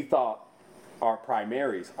 We thought our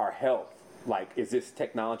primaries, our health, like, is this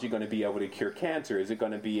technology going to be able to cure cancer? Is it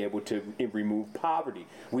going to be able to remove poverty?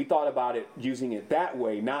 We thought about it using it that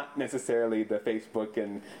way, not necessarily the Facebook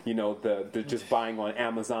and, you know, the just buying on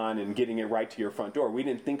Amazon and getting it right to your front door. We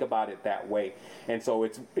didn't think about it that way. And so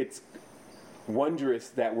it's wondrous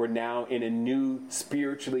that we're now in a new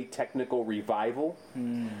spiritually technical revival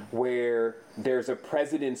where there's a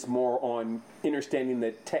precedence more on understanding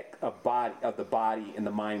the tech of the body and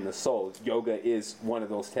the mind and the soul. Yoga is one of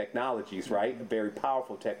those technologies, right? A very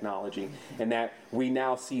powerful technology. And that we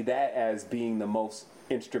now see that as being the most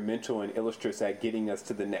instrumental and illustrious at getting us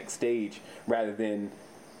to the next stage, rather than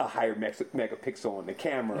a higher megapixel on the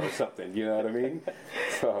camera or something. You know what I mean?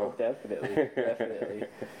 So Definitely.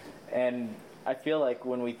 And I feel like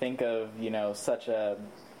when we think of, you know, such a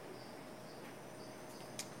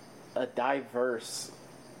diverse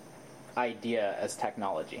idea as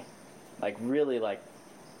technology, like really, like,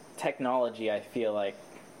 technology, I feel like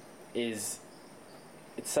it's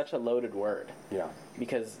such a loaded word. Yeah.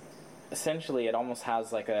 Because essentially it almost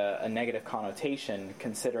has like a negative connotation,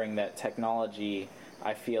 considering that technology,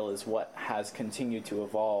 I feel, is what has continued to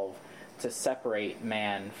evolve to separate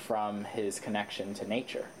man from his connection to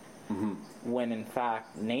nature. When in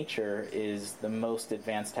fact nature is the most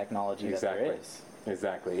advanced technology that there is.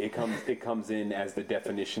 Exactly. It comes in as the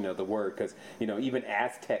definition of the word, because, you know, even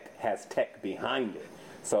Aztec has tech behind it.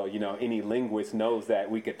 So, you know, any linguist knows that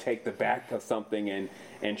we could take the back of something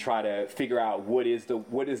and try to figure out what is the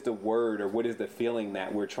word or what is the feeling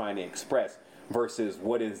that we're trying to express versus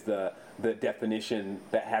what is the definition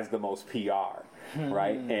that has the most PR,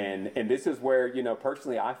 right? And this is where, you know,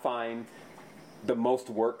 personally I find the most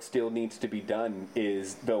work still needs to be done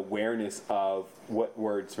is the awareness of what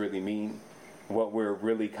words really mean, what we're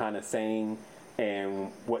really kind of saying,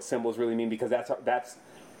 and what symbols really mean, because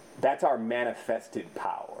that's our manifested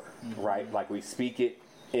power, right? Like, we speak it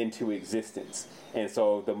into existence. And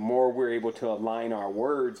so the more we're able to align our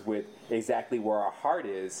words with exactly where our heart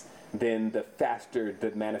is, then the faster the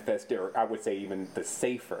manifest, or I would say even the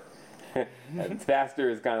safer. Faster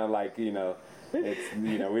is kind of like, you know, it's,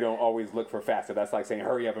 you know, we don't always look for faster. That's like saying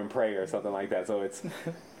hurry up and pray or something like that. So it's,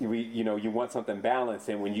 you know, you want something balanced,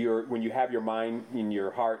 and when you have your mind and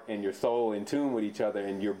your heart and your soul in tune with each other,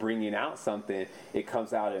 and you're bringing out something, it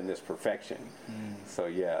comes out in this perfection. So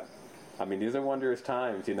yeah, I mean, these are wondrous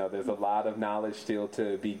times. You know, there's a lot of knowledge still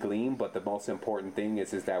to be gleaned, but the most important thing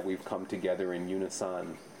is that we've come together in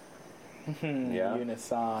unison. Yeah,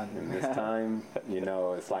 unison. In this time, you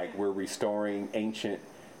know, it's like we're restoring ancient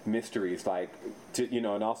mysteries, like, to, you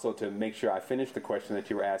know, and also to make sure I finished the question that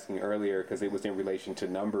you were asking earlier, because it was in relation to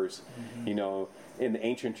numbers. You know, in the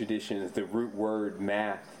ancient traditions, the root word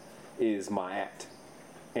math is ma'at.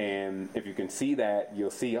 And if you can see that, you'll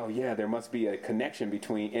see, oh yeah, there must be a connection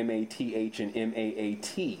between M-A-T-H and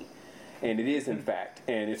M-A-A-T. And it is, in fact.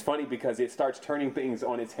 And it's funny because it starts turning things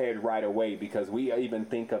on its head right away, because we even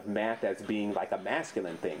think of math as being like a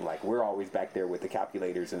masculine thing. Like, we're always back there with the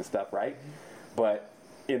calculators and stuff, right? But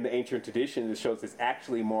in the ancient tradition, it shows it's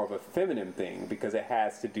actually more of a feminine thing, because it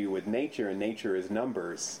has to do with nature, and nature is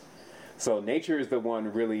numbers. So nature is the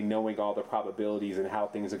one really knowing all the probabilities and how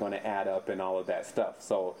things are going to add up and all of that stuff.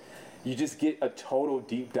 So you just get a total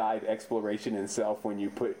deep dive exploration in self when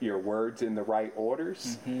you put your words in the right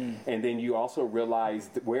orders. And then you also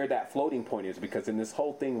realize where that floating point is, because in this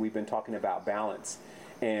whole thing we've been talking about balance,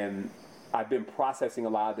 and I've been processing a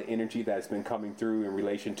lot of the energy that's been coming through in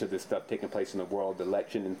relation to this stuff taking place in the world, the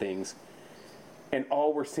election and things. And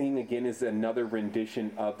all we're seeing again is another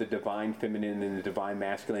rendition of the divine feminine and the divine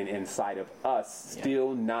masculine inside of us,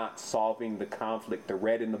 still not solving the conflict, the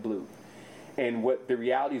red and the blue. And what the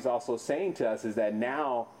reality is also saying to us is that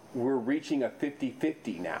now we're reaching a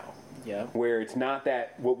 50-50 now, where it's not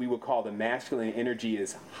that what we would call the masculine energy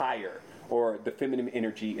is higher or the feminine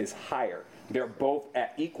energy is higher. They're both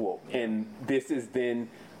at equal. And this is then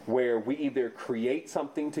where we either create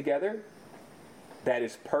something together that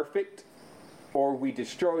is perfect, or we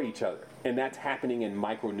destroy each other. And that's happening in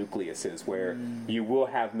micronucleuses, where you will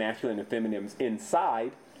have masculine and feminine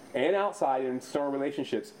inside and outside in strong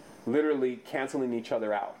relationships, literally canceling each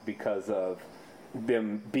other out because of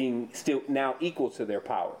them being still now equal to their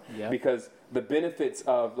power. Because the benefits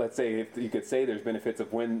of, let's say, if you could say there's benefits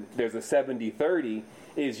of when there's a 70-30,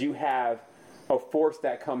 is you have a force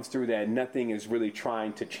that comes through that nothing is really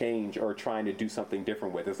trying to change or trying to do something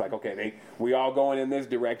different with. It's like, okay, we all going in this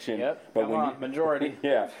direction. But when majority.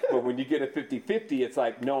 But when you get a 50-50, it's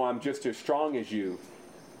like, no, I'm just as strong as you,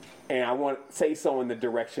 and I want to say so in the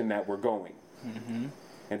direction that we're going.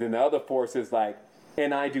 And then the other force is like,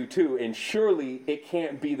 and I do too, and surely it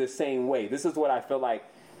can't be the same way. This is what I feel like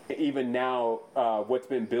even now what's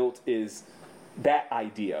been built is that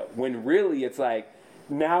idea, when really it's like,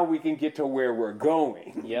 now we can get to where we're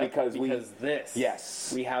going. Because we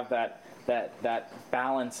have that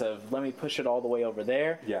balance of, let me push it all the way over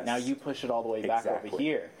there. Now you push it all the way back over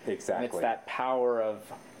here. And it's that power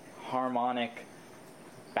of harmonic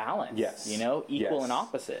balance. Equal and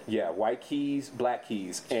opposite. White keys, black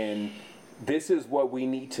keys. And this is what we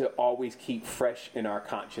need to always keep fresh in our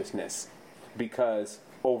consciousness, because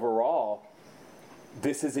overall,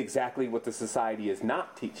 this is exactly what the society is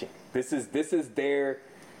not teaching. This is their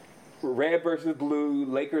red versus blue,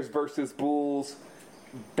 Lakers versus Bulls.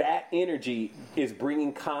 That energy is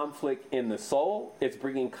bringing conflict in the soul. It's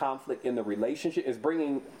bringing conflict in the relationship. It's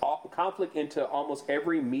bringing conflict into almost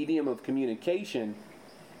every medium of communication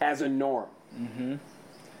as a norm.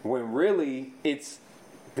 When really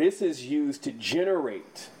this is used to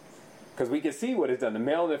generate. Because we can see what it's done. The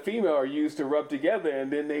male and the female are used to rub together,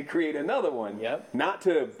 and then they create another one. Not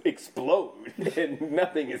to explode, and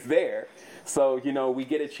nothing is there. So, we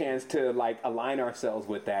get a chance to align ourselves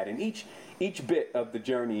with that. And each bit of the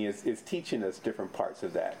journey is teaching us different parts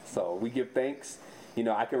of that. So we give thanks.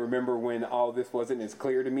 I can remember when all this wasn't as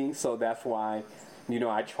clear to me. So that's why,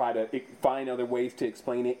 I try to find other ways to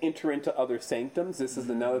explain it. Enter into other sanctums. This is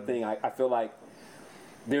another thing. I feel like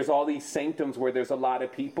there's all these sanctums where there's a lot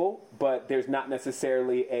of people, but there's not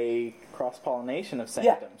necessarily a cross-pollination of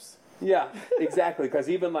sanctums. Exactly. Because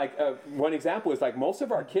even one example is most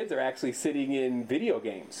of our kids are actually sitting in video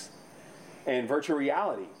games and virtual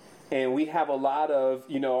reality. And we have a lot of,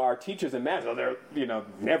 our teachers and masters, they're,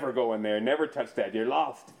 never go in there, never touch that, you're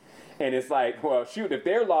lost. And it's like, well, shoot, if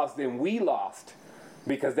they're lost, then we lost.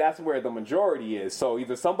 Because that's where the majority is. So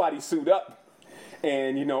either somebody suit up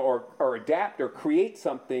and, or adapt or create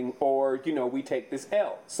something, or, we take this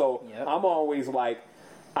L. So I'm always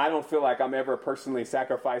I don't feel like I'm ever personally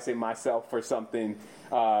sacrificing myself for something,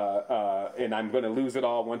 and I'm going to lose it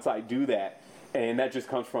all once I do that. And that just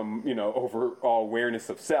comes from, overall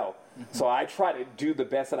awareness of self. So I try to do the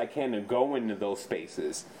best that I can to go into those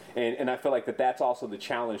spaces. And I feel like that's also the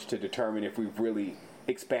challenge to determine if we've really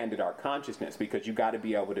expanded our consciousness, because you got to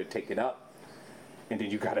be able to take it up. And then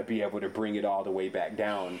you got to be able to bring it all the way back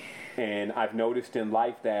down. And I've noticed in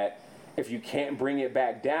life that if you can't bring it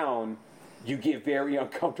back down, you get very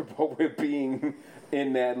uncomfortable with being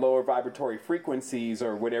in that lower vibratory frequencies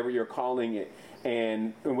or whatever you're calling it.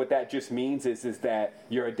 And what that just means is that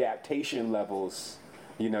your adaptation levels,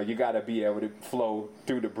 you got to be able to flow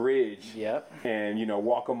through the bridge and,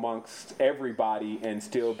 walk amongst everybody and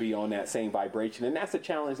still be on that same vibration. And that's a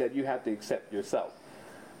challenge that you have to accept yourself.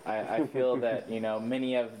 I feel that,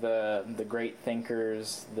 many of the great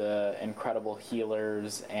thinkers, the incredible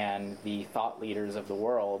healers, and the thought leaders of the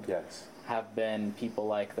world have been people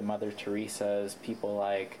like the Mother Teresa's, people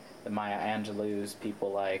like the Maya Angelou's,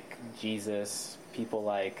 people like Jesus, people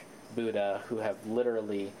like Buddha, who have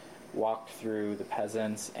literally walked through the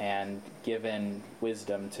peasants and given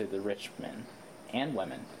wisdom to the rich men and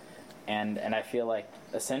women. And I feel like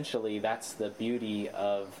essentially that's the beauty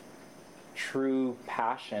of true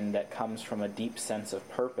passion that comes from a deep sense of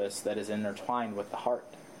purpose that is intertwined with the heart.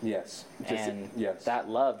 Yes. And yes. that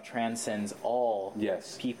love transcends all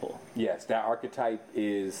Yes. people. Yes, that archetype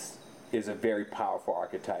is a very powerful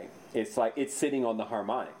archetype. It's like it's sitting on the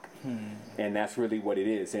harmonic. And that's really what it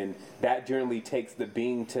is. And that generally takes the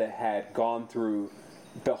being to had gone through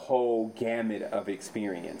the whole gamut of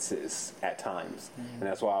experiences at times. And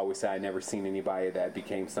that's why I always say I never seen anybody that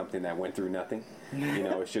became something that went through nothing. You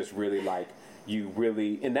know, it's just really like you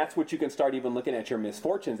really, and that's what you can start even looking at your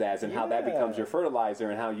misfortunes as, and how that becomes your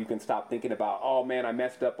fertilizer, and how you can stop thinking about, oh man, I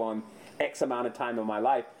messed up on X amount of time in my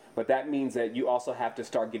life. But that means that you also have to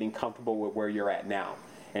start getting comfortable with where you're at now.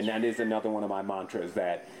 And that is another one of my mantras,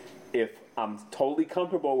 that if I'm totally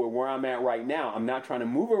comfortable with where I'm at right now, I'm not trying to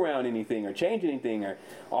move around anything or change anything, or,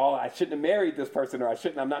 oh, I shouldn't have married this person, or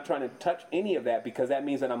I'm not trying to touch any of that, because that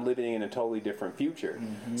means that I'm living in a totally different future.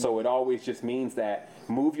 So it always just means that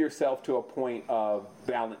move yourself to a point of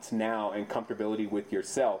balance now and comfortability with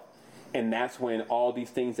yourself. And that's when all these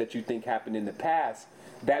things that you think happened in the past,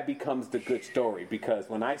 that becomes the good story. Because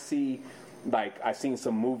when I see, like, I've seen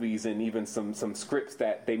some movies and even some scripts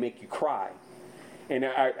that they make you cry. And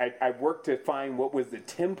I worked to find what was the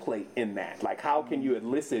template in that. Like, how can you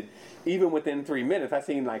elicit, even within 3 minutes? I've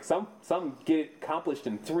seen, like, some get accomplished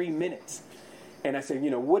in 3 minutes. And I said, you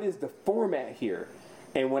know, what is the format here?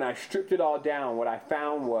 And when I stripped it all down, what I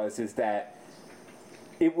found is that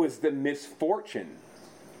it was the misfortune.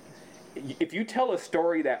 If you tell a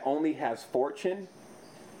story that only has fortune,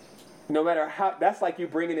 no matter how, that's like you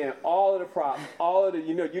bringing in all of the props, all of the,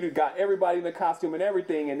 you know, you got everybody in the costume and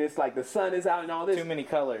everything, and it's like the sun is out and all this. Too many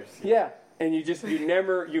colors. Yeah, and you've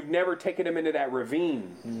never taken them into that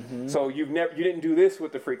ravine. So you didn't do this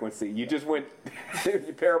with the frequency. You just went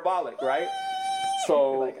parabolic, right?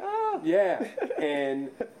 So like, oh. Yeah, and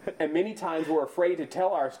many times we're afraid to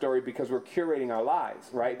tell our story because we're curating our lives,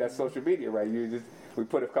 right? That's social media, right? We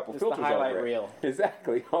put a couple filters the highlight over it. reel.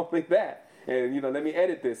 Exactly, only that. And, you know, let me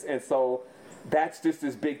edit this. And so that's just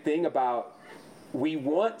this big thing about, we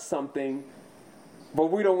want something, but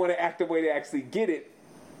we don't want to act the way to actually get it,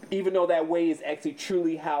 even though that way is actually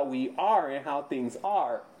truly how we are and how things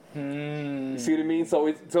are. You see what I mean?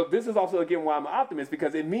 So this is also, again, why I'm an optimist,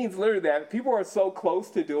 because it means literally that people are so close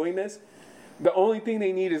to doing this. The only thing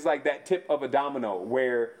they need is like that tip of a domino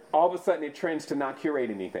where all of a sudden it trends to not curate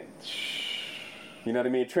anything. You know what I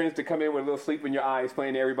mean? It trends to come in with a little sleep in your eye,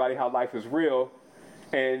 explain to everybody how life is real.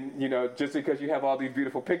 And, you know, just because you have all these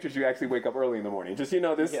beautiful pictures, you actually wake up early in the morning. Just, you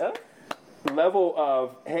know, this level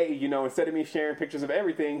of, hey, you know, instead of me sharing pictures of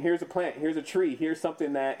everything, here's a plant, here's a tree, here's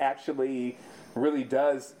something that actually really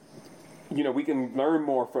does, you know, we can learn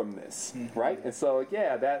more from this, right? And so,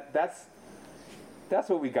 yeah, that's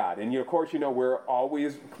what we got. And, of course, you know, we're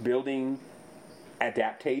always building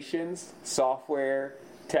adaptations, software,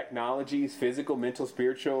 technologies, physical, mental,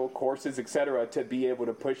 spiritual courses, etc., to be able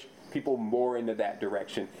to push people more into that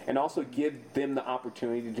direction, and also give them the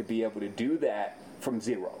opportunity to be able to do that from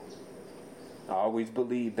zero. I always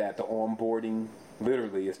believe that the onboarding,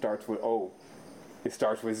 literally, it starts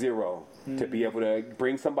with zero. To be able to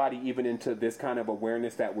bring somebody even into this kind of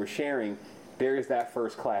awareness that we're sharing, there is that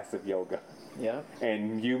first class of yoga. Yeah.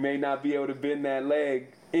 And you may not be able to bend that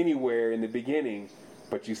leg anywhere in the beginning,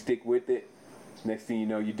 but you stick with it. Next thing you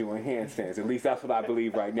know, you're doing handstands. At least that's what I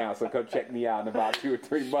believe right now. So come check me out in about 2 or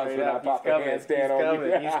 3 months when I pop a handstand on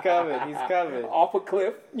you. He's coming. Off a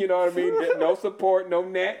cliff, you know what I mean? No support, no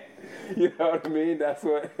net. You know what I mean? That's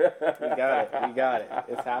what. We got it.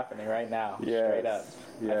 It's happening right now. Yes. Straight up.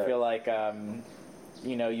 Yes. I feel like,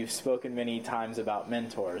 you know, you've spoken many times about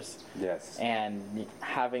mentors. Yes. And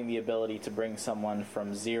having the ability to bring someone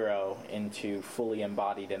from zero into fully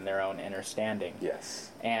embodied in their own understanding. Yes.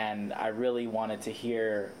 And I really wanted to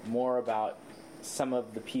hear more about some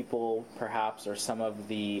of the people, perhaps, or some of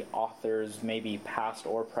the authors, maybe past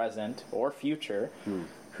or present or future,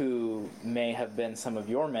 who may have been some of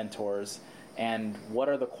your mentors, and what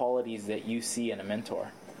are the qualities that you see in a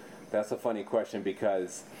mentor? That's a funny question,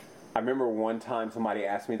 because I remember one time somebody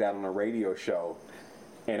asked me that on a radio show,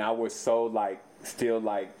 and I was so still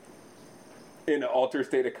in an altered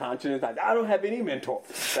state of consciousness. I don't have any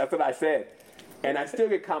mentors. That's what I said. And I still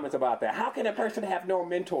get comments about that. How can a person have no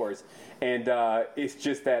mentors? And it's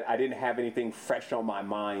just that I didn't have anything fresh on my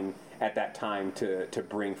mind at that time to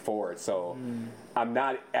bring forward. So I'm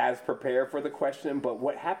not as prepared for the question. But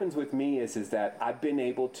what happens with me is that I've been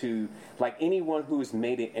able to, like anyone who's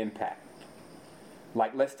made an impact,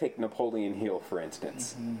 like let's take Napoleon Hill, for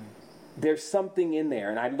instance. There's something in there.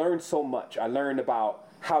 And I learned so much. I learned about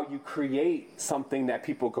how you create something that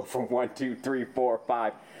people go from 1, 2, 3, 4,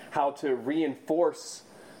 5, how to reinforce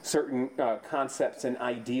certain concepts and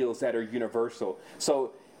ideals that are universal.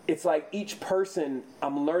 So it's like each person,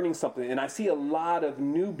 I'm learning something, and I see a lot of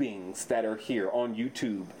new beings that are here on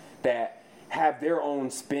YouTube that have their own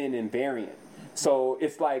spin and variant. So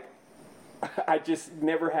it's like I just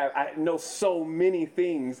never have. I know so many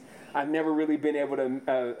things. I've never really been able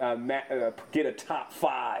to get a top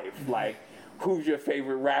 5, like who's your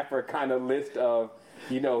favorite rapper kind of list of,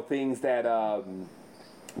 things that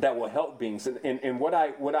that will help beings. And what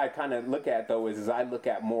I kind of look at though is I look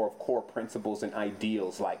at more of core principles and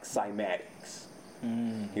ideals like cymatics. You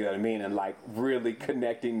know what I mean? And like really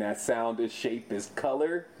connecting that sound is shape is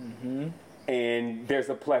color. And there's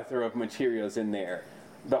a plethora of materials in there.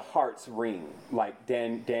 The heart's ring, like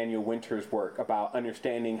Daniel Winter's work about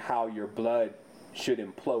understanding how your blood should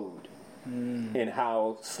implode and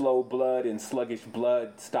how slow blood and sluggish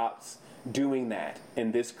blood stops doing that.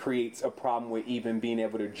 And this creates a problem with even being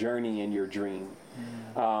able to journey in your dream.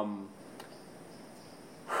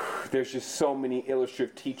 There's just so many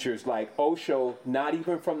illustrative teachers like Osho, not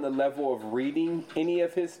even from the level of reading any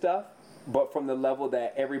of his stuff, but from the level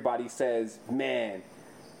that everybody says, man,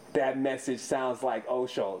 that message sounds like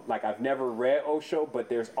Osho. Like, I've never read Osho, but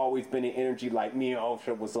there's always been an energy like me and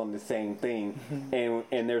Osho was on the same thing.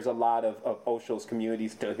 And there's a lot of Osho's community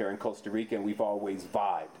still here in Costa Rica, and we've always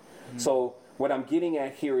vibed. So what I'm getting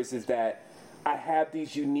at here is that I have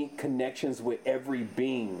these unique connections with every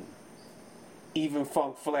being, even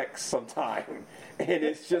Funk Flex sometimes. And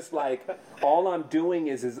it's just like, all I'm doing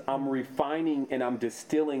is I'm refining and I'm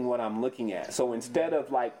distilling what I'm looking at. So instead of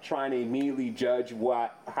like trying to immediately judge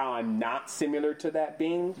how I'm not similar to that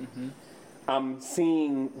being, I'm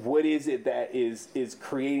seeing what is it that is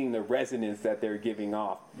creating the resonance that they're giving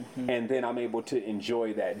off. And then I'm able to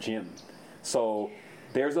enjoy that gem. So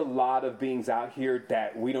there's a lot of beings out here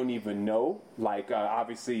that we don't even know, like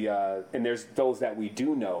obviously, and there's those that we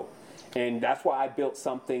do know. And that's why I built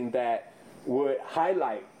something that would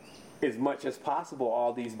highlight as much as possible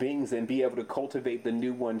all these beings and be able to cultivate the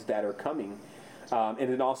new ones that are coming. And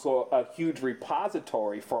then also a huge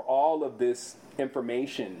repository for all of this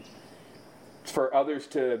information for others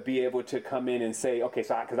to be able to come in and say, okay,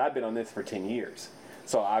 so because I've been on this for 10 years.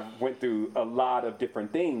 So I went through a lot of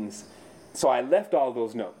different things. So I left all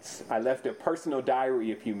those notes. I left a personal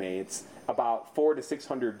diary, if you may. It's about 400 to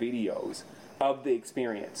 600 videos of the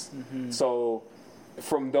experience. So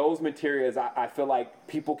from those materials, I feel like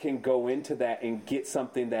people can go into that and get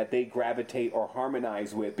something that they gravitate or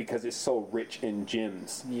harmonize with because it's so rich in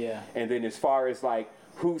gems. Yeah. And then as far as like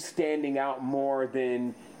who's standing out more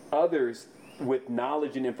than others with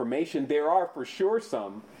knowledge and information, there are for sure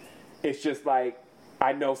some. It's just like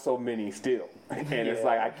I know so many still. And it's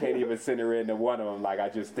like I can't even center into one of them. Like I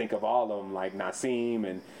just think of all of them, like Nassim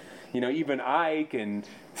and even Ike and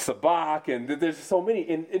Sabak, and there's so many.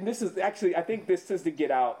 And this is actually, I think this is to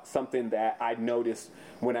get out something that I noticed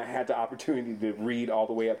when I had the opportunity to read all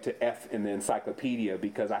the way up to F in the encyclopedia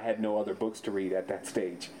because I had no other books to read at that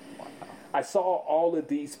stage. Wow. I saw all of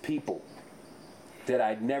these people that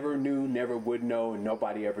I never knew, never would know, and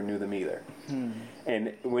nobody ever knew them either.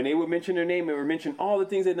 And when they would mention their name, they would mention all the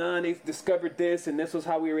things they've done. They discovered this, and this was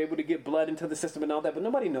how we were able to get blood into the system and all that, but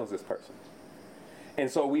nobody knows this person. And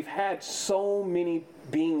so we've had so many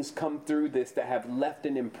beings come through this that have left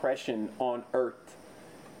an impression on Earth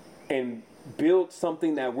and built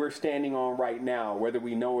something that we're standing on right now, whether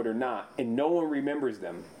we know it or not, and no one remembers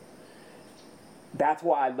them. That's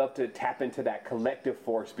why I love to tap into that collective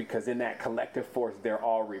force, because in that collective force, they're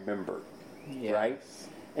all remembered, right?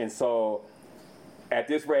 And so at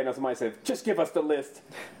this rate, somebody said, just give us the list.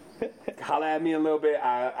 Holla at me a little bit.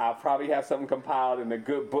 I'll probably have something compiled in a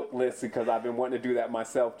good book list because I've been wanting to do that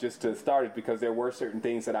myself just to start it, because there were certain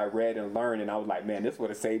things that I read and learned and I was like, man, this would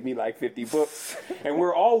have saved me like 50 books. And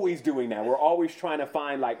we're always doing that. We're always trying to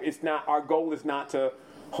find, like, our goal is not to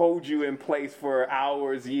hold you in place for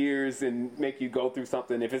hours, years, and make you go through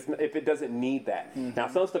something if it doesn't need that. Now,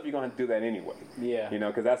 some stuff you're going to have to do that anyway. Yeah.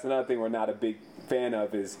 Because that's another thing we're not a big fan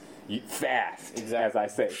of is fast, as I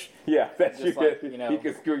say. Yeah, that's you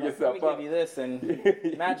can screw yourself up. Let me give you this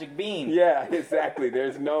and magic bean. Yeah, exactly.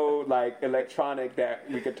 There's no like electronic that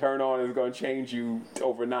we could turn on and is going to change you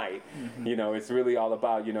overnight. It's really all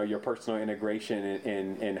about your personal integration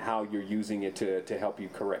and how you're using it to help you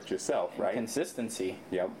correct yourself, right? Consistency.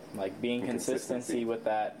 Yep. Like being consistency with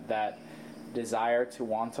that desire to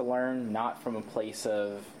want to learn, not from a place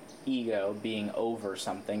of ego being over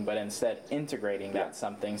something, but instead integrating that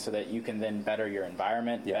something so that you can then better your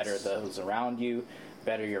environment, better those around you,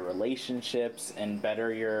 better your relationships, and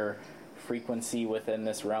better your frequency within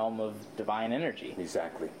this realm of divine energy.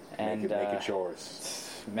 Exactly. And make it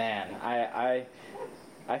yours. Man, I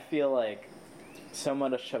I feel like so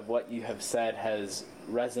much of what you have said has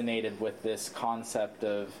resonated with this concept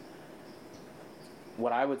of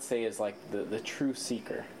what I would say is like the true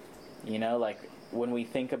seeker. You know, like when we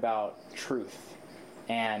think about truth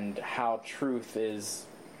and how truth is,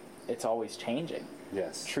 it's always changing.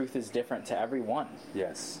 Yes. Truth is different to everyone.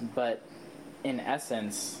 Yes. But in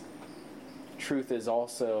essence, truth is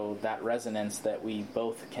also that resonance that we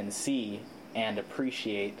both can see and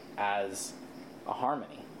appreciate as a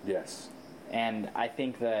harmony. Yes. And I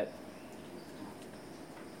think that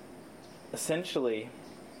essentially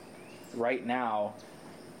right now,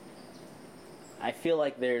 I feel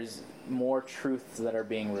like there's more truths that are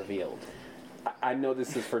being revealed. I know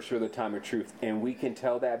this is for sure the time of truth, and we can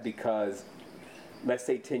tell that because, let's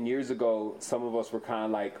say 10 years ago, some of us were kind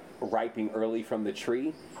of like ripening early from the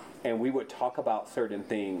tree, and we would talk about certain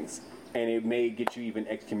things, and it may get you even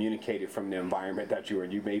excommunicated from the environment that you were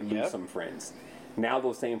in. You may lose some friends. Now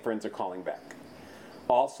those same friends are calling back.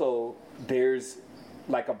 Also, there's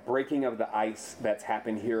like a breaking of the ice that's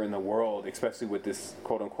happened here in the world, especially with this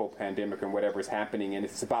quote-unquote pandemic and whatever's happening, and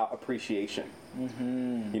it's about appreciation.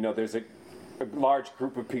 Mm-hmm. You know, there's a large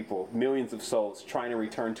group of people, millions of souls, trying to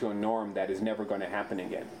return to a norm that is never going to happen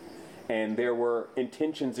again. And there were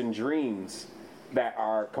intentions and dreams that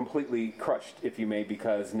are completely crushed, if you may,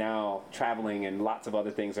 because now traveling and lots of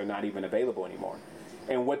other things are not even available anymore.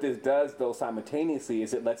 And what this does, though, simultaneously,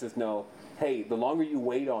 is it lets us know, hey, the longer you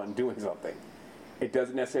wait on doing something, it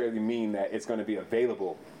doesn't necessarily mean that it's going to be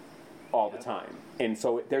available all the time. And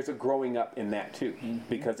so there's a growing up in that, too,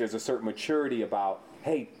 because there's a certain maturity about,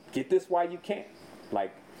 hey, get this while you can.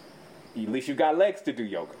 Like, at least you got legs to do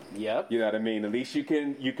yoga. Yep. You know what I mean? At least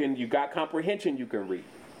you got comprehension you can read.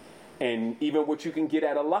 And even what you can get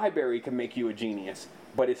at a library can make you a genius.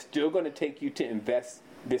 But it's still going to take you to invest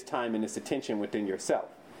this time and this attention within yourself.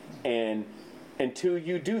 And until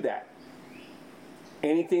you do that,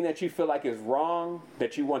 anything that you feel like is wrong,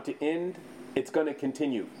 that you want to end, it's going to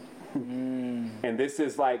continue. And this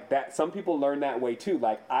is like that. Some people learn that way too.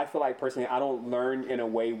 Like, I feel like personally, I don't learn in a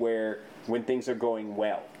way where when things are going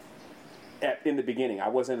well. In the beginning, I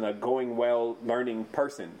wasn't a going well learning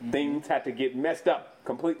person. Things had to get messed up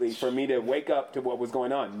completely for me to wake up to what was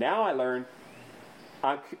going on. Now I learn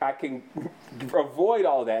I can avoid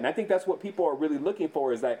all that. And I think that's what people are really looking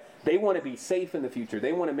for, is that they want to be safe in the future.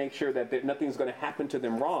 They want to make sure that nothing's going to happen to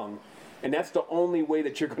them wrong. And that's the only way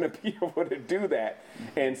that you're going to be able to do that.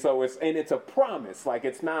 And so it's a promise. Like,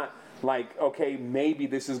 it's not like, okay, maybe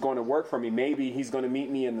this is going to work for me. Maybe he's going to meet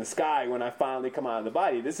me in the sky when I finally come out of the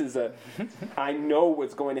body. This is I know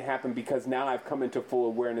what's going to happen because now I've come into full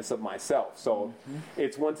awareness of myself. So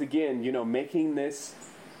it's, once again, making this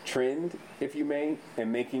trend, if you may,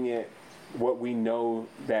 and making it what we know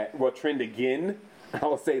that, well, trend again. I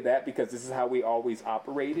will say that because this is how we always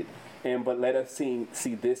operated. But let us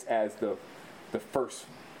see this as the first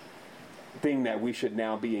thing that we should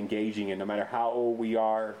now be engaging in, no matter how old we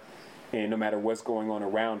are and no matter what's going on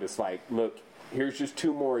around us. Like, look, here's just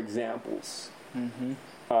two more examples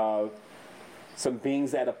of some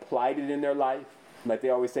beings that applied it in their life. Like they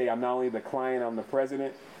always say, I'm not only the client, I'm the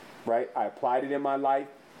president, right? I applied it in my life.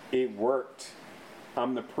 It worked.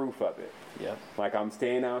 I'm the proof of it. Yep. Like, I'm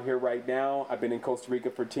staying out here right now. I've been in Costa Rica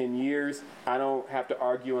for 10 years. I don't have to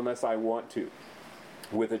argue unless I want to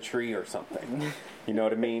with a tree or something. You know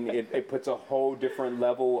what I mean? It puts a whole different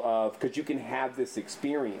level of, because you can have this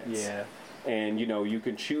experience. Yeah. And, you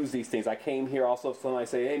can choose these things. I came here also, somebody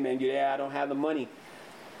say, hey, man, I don't have the money.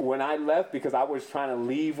 When I left, because I was trying to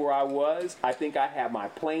leave where I was, I think I had my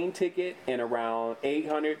plane ticket and around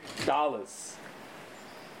 $800.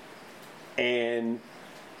 And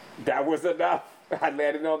that was enough. I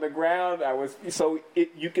landed on the ground.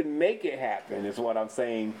 You can make it happen, is what I'm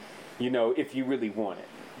saying, if you really want it.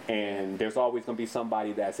 And there's always going to be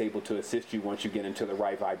somebody that's able to assist you once you get into the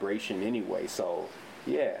right vibration anyway. So,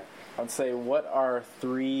 yeah. I'd say, what are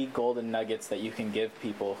 3 golden nuggets that you can give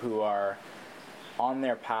people who are on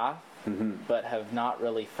their path but have not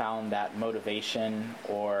really found that motivation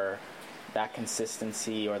or that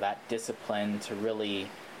consistency or that discipline to really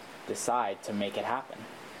decide to make it happen?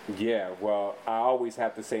 Yeah, well, I always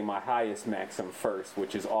have to say my highest maxim first,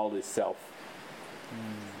 which is all is self.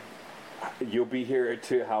 You'll be here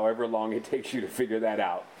to however long it takes you to figure that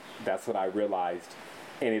out. That's what I realized.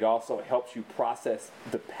 And it also helps you process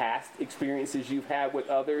the past experiences you've had with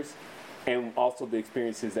others and also the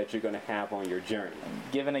experiences that you're going to have on your journey.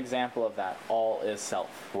 Give an example of that. All is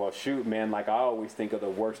self. Well, shoot, man, like I always think of the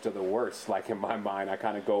worst of the worst. Like in my mind, I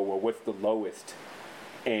kind of go, well, what's the lowest?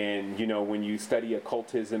 And, you know, when you study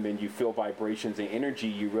occultism and you feel vibrations and energy,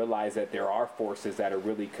 you realize that there are forces that are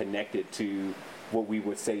really connected to what we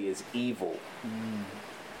would say is evil.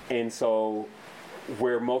 And so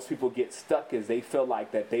where most people get stuck is they feel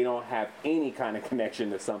like that they don't have any kind of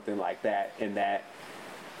connection to something like that, and that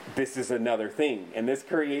this is another thing. And this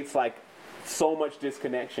creates like so much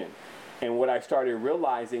disconnection. And what I started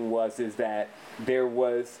realizing is that there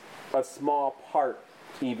was a small part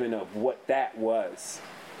even of what that was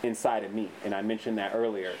inside of me. And I mentioned that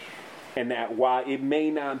earlier. And that while it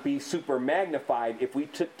may not be super magnified, if we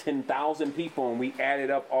took 10,000 people and we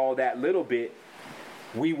added up all that little bit,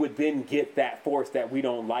 we would then get that force that we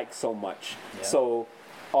don't like so much. Yeah. So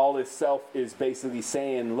all itself is basically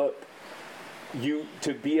saying, look, you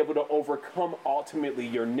to be able to overcome ultimately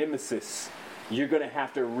your nemesis, you're going to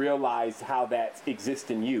have to realize how that exists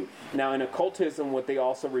in you. Now, in occultism, what they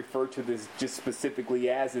also refer to this just specifically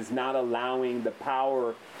as is not allowing the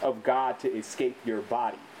power of God to escape your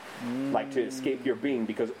body, like to escape your being,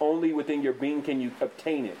 because only within your being can you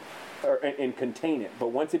obtain it and contain it. But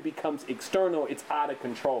once it becomes external, it's out of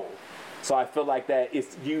control. So I feel like that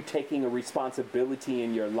it's you taking a responsibility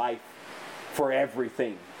in your life for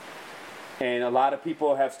everything. And a lot of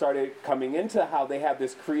people have started coming into how they have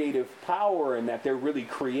this creative power and that they're really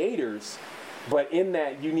creators. But in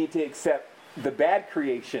that, you need to accept the bad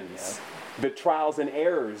creations, the trials and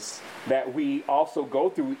errors that we also go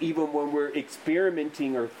through, even when we're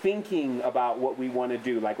experimenting or thinking about what we want to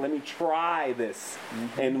do. Like, let me try this.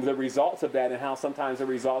 And the results of that, and how sometimes the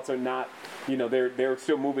results are not, you know, they're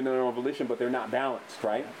still moving in their own volition, but they're not balanced,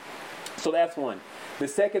 right? So that's one. The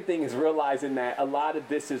second thing is realizing that a lot of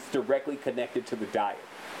this is directly connected to the diet.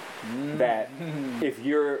 That if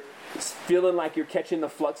you're feeling like you're catching the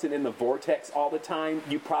flux and in the vortex all the time,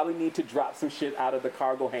 you probably need to drop some shit out of the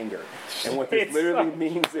cargo hanger. And what this literally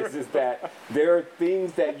means is that there are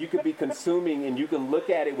things that you could be consuming and you can look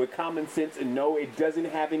at it with common sense and know it doesn't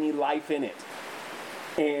have any life in it.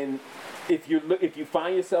 And if you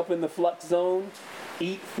find yourself in the flux zone,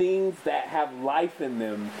 eat things that have life in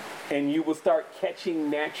them, and you will start catching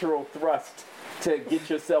natural thrust to get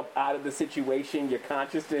yourself out of the situation. Your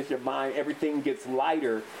consciousness, your mind, everything gets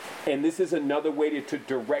lighter. And this is another way to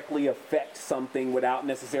directly affect something without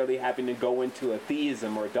necessarily having to go into a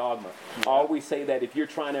theism or a dogma. I always say that if you're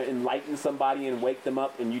trying to enlighten somebody and wake them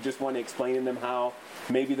up and you just want to explain to them how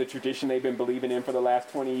maybe the tradition they've been believing in for the last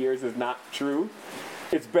 20 years is not true,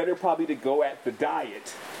 it's better probably to go at the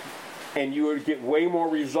diet. And you would get way more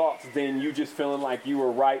results than you just feeling like you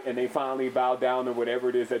were right and they finally bow down to whatever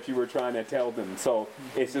it is that you were trying to tell them. So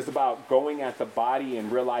it's just about going at the body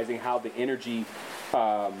and realizing how the energy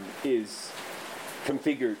is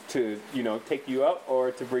configured to, you know, take you up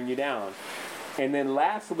or to bring you down. And then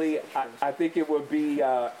lastly, I think it would be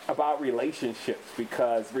about relationships,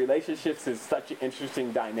 because relationships is such an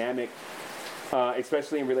interesting dynamic,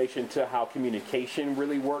 especially in relation to how communication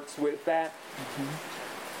really works with that.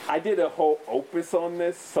 I did a whole opus on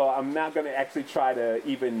this, so I'm not going to actually try to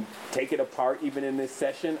even take it apart even in this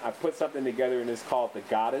session. I put something together and it's called The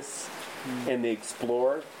Goddess and the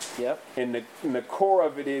Explorer. Yep. And the core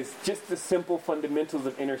of it is just the simple fundamentals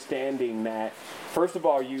of understanding that, first of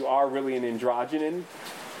all, you are really an androgynon.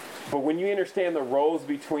 But when you understand the roles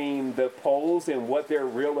between the poles and what their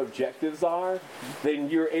real objectives are, then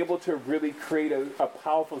you're able to really create a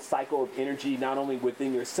powerful cycle of energy, not only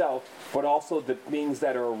within yourself, but also the things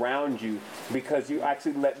that are around you, because you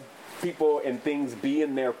actually let people and things be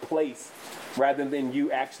in their place rather than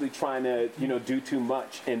you actually trying to, you know, do too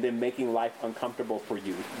much and then making life uncomfortable for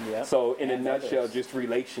you. Yep. So in a nutshell, just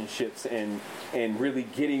relationships and really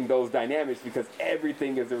getting those dynamics, because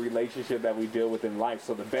everything is a relationship that we deal with in life.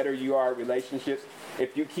 So the better you are at relationships,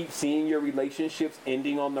 if you keep seeing your relationships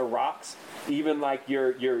ending on the rocks, even like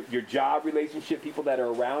your job relationship, people that are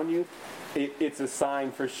around you, it's a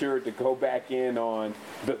sign for sure to go back in on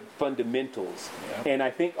the fundamentals. Yeah. And I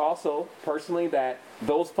think also, personally, that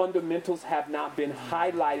those fundamentals have not been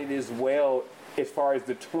highlighted as well as far as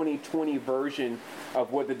the 2020 version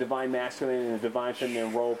of what the divine masculine and the divine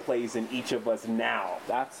feminine role plays in each of us now.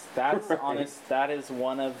 That's right. Honest. That is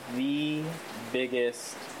one of the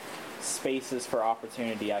biggest spaces for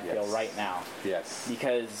opportunity, I feel, right now. Yes.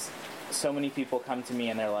 Because so many people come to me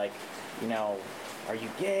and they're like, you know, are you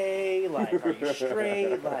gay? Like, are you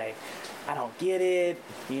straight? Like, I don't get it.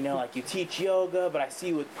 You know, like, you teach yoga, but I see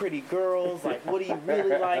you with pretty girls. Like, what do you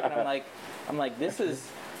really like? And I'm like, this is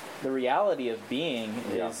the reality of being,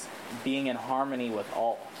 is being in harmony with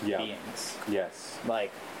all beings. Yes.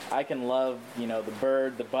 Like, I can love, you know, the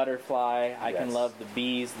bird, the butterfly. I can love the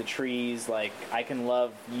bees, the trees. Like, I can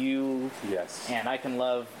love you. Yes. And I can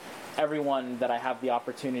love everyone that I have the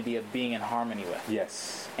opportunity of being in harmony with.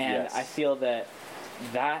 Yes. And yes. I feel that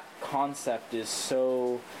that concept is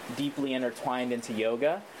so deeply intertwined into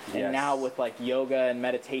yoga. And Yes. now with like yoga and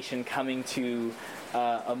meditation coming to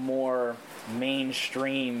a more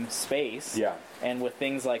mainstream space, Yeah. and with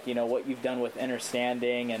things like, you know, what you've done with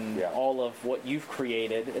understanding and Yeah. all of what you've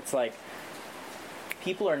created, it's like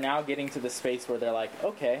people are now getting to the space where they're like,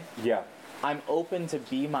 okay, Yeah. I'm open to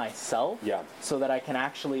be myself, Yeah. so that I can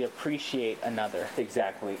actually appreciate another.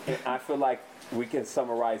 Exactly. And I feel like we can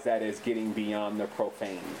summarize that as getting beyond the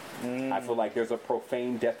profane. I feel like there's a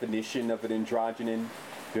profane definition of an androgynon.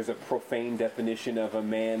 There's a profane definition of a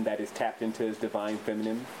man that is tapped into his divine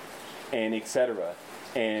feminine, and etc.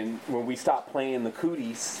 And when we stop playing the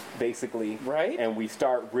cooties, basically, Right. and we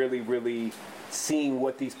start really, really seeing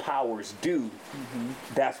what these powers do,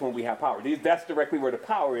 that's when we have power. That's directly where the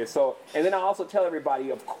power is. So, and then I also tell everybody,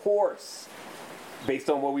 of course, based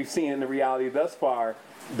on what we've seen in the reality thus far,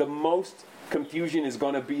 the most confusion is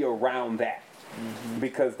going to be around that.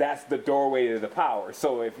 Because that's the doorway to the power.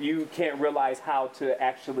 So if you can't realize how to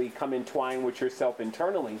actually come entwine with yourself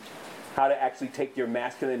internally, how to actually take your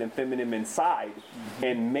masculine and feminine inside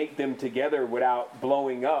and make them together without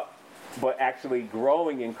blowing up, but actually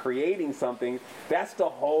growing and creating something, that's the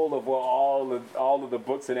whole of what all of the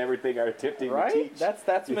books and everything are attempting to Right? teach.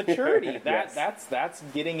 That's maturity. Yes. That's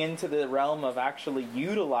getting into the realm of actually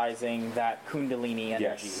utilizing that Kundalini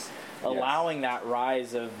energy. Yes. Allowing that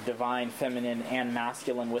rise of divine feminine and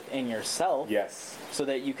masculine within yourself, Yes. so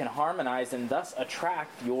that you can harmonize and thus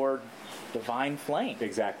attract your divine flame.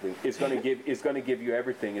 Exactly. It's going to give you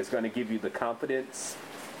everything. It's going to give you the confidence.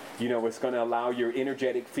 You know, it's going to allow your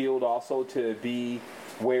energetic field also to be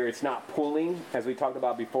where it's not pulling, as we talked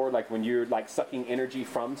about before, like when you're like sucking energy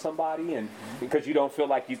from somebody, and because you don't feel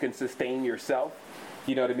like you can sustain yourself.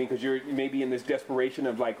 You know what I mean? Because you're maybe in this desperation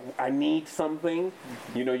of like, I need something.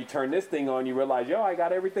 You know, you turn this thing on, you realize, yo, I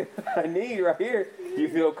got everything I need right here. You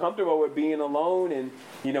feel comfortable with being alone. And,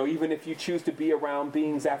 you know, even if you choose to be around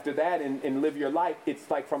beings after that and live your life, it's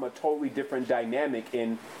like from a totally different dynamic.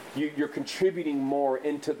 And you're contributing more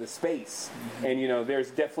into the space. And, you know, there's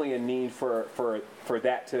definitely a need for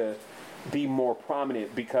that to be more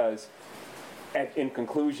prominent because, in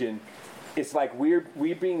conclusion, it's like we're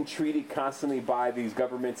being treated constantly by these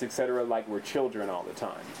governments, etc., like we're children all the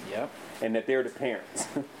time. Yep. And that they're the parents.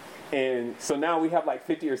 And so now we have like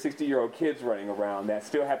 50 or 60-year-old kids running around that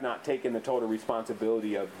still have not taken the total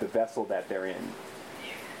responsibility of the vessel that they're in.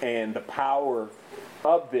 And the power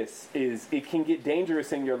of this is it can get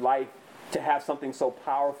dangerous in your life to have something so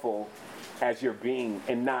powerful as your being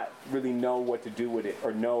and not really know what to do with it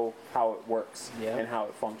or know how it works and how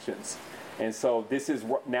it functions. And so this is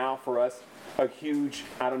what now for us a huge,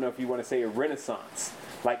 I don't know if you want to say a renaissance.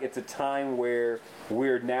 Like it's a time where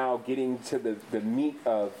we're now getting to the meat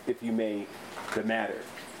of, if you may, the matter.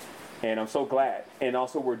 And I'm so glad. And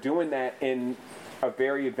also we're doing that in a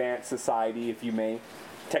very advanced society, if you may,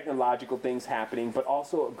 technological things happening, but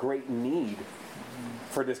also a great need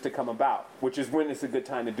for this to come about, which is when it's a good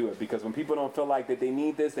time to do it. Because when people don't feel like that they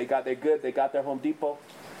need this, they got their Home Depot.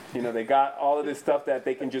 You know, they got all of this stuff that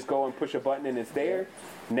they can just go and push a button and it's there.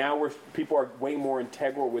 Now people are way more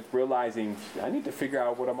integral with realizing, I need to figure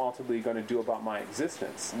out what I'm ultimately going to do about my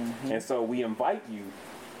existence. And so we invite you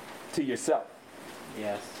to yourself.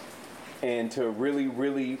 Yes. And to really,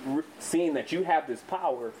 really seeing that you have this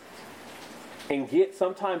power and get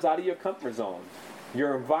sometimes out of your comfort zone.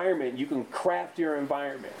 Your environment, you can craft your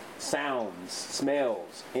environment. Sounds,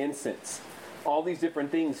 smells, incense. All these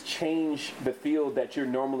different things change the field that you're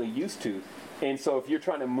normally used to. And so if you're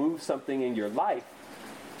trying to move something in your life,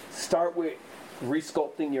 start with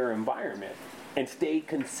resculpting your environment and stay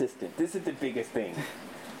consistent. This is the biggest thing.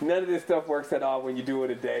 None of this stuff works at all when you do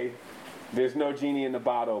it a day. There's no genie in the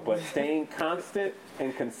bottle, but staying constant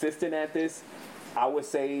and consistent at this, I would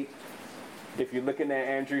say, if you're looking at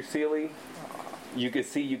Andrew Seeley, you can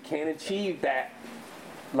see you can't achieve that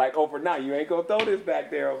like overnight. You ain't gonna throw this back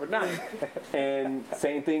there overnight. And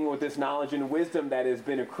same thing with this knowledge and wisdom that has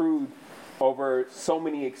been accrued over so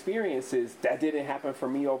many experiences. That didn't happen for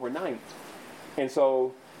me overnight. And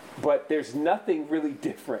so, but there's nothing really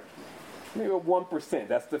different, maybe 1%,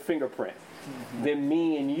 that's the fingerprint, than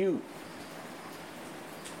me and you.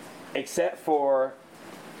 Except for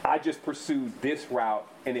I just pursued this route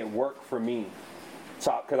and it worked for me.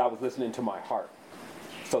 So, because I was listening to my heart.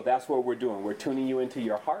 So that's what we're doing. We're tuning you into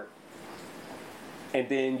your heart. And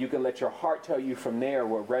then you can let your heart tell you from there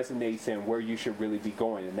what resonates and where you should really be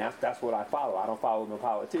going. And that's what I follow. I don't follow no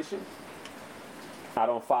politician. I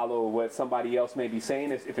don't follow what somebody else may be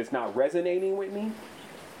saying. If it's not resonating with me,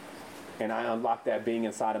 and I unlock that being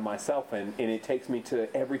inside of myself, and it takes me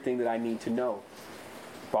to everything that I need to know.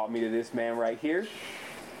 Brought me to this man right here.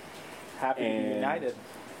 Happy to be And united.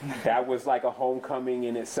 that was like a homecoming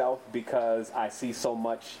in itself, because I see so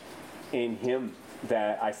much in him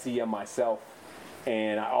that I see in myself,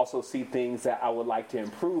 and I also see things that I would like to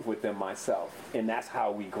improve within myself, and that's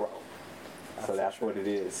how we grow. So that's what it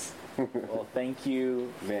is. Well, thank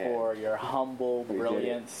you Man. for your humble We did it.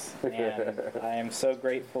 brilliance, and I am so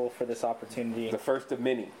grateful for this opportunity. The first of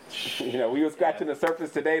many. We were scratching the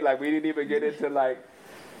surface today, like we didn't even get into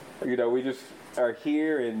we just are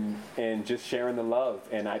here and just sharing the love.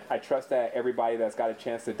 And I trust that everybody that's got a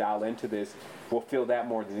chance to dial into this will feel that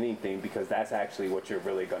more than anything, because that's actually what you're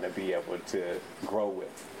really going to be able to grow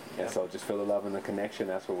with. And so just feel the love and the connection.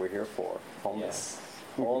 That's what we're here for. Wholeness. Yes.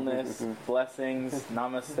 Wholeness, blessings,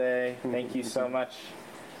 namaste. Thank you so much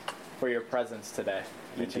for your presence today,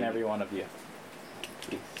 each and every one of you.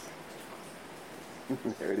 Peace.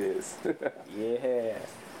 There it is. Yeah.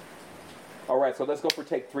 All right, so let's go for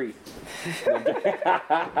take 3.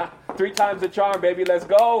 3 times the charm, baby. Let's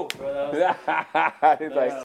go. He's like,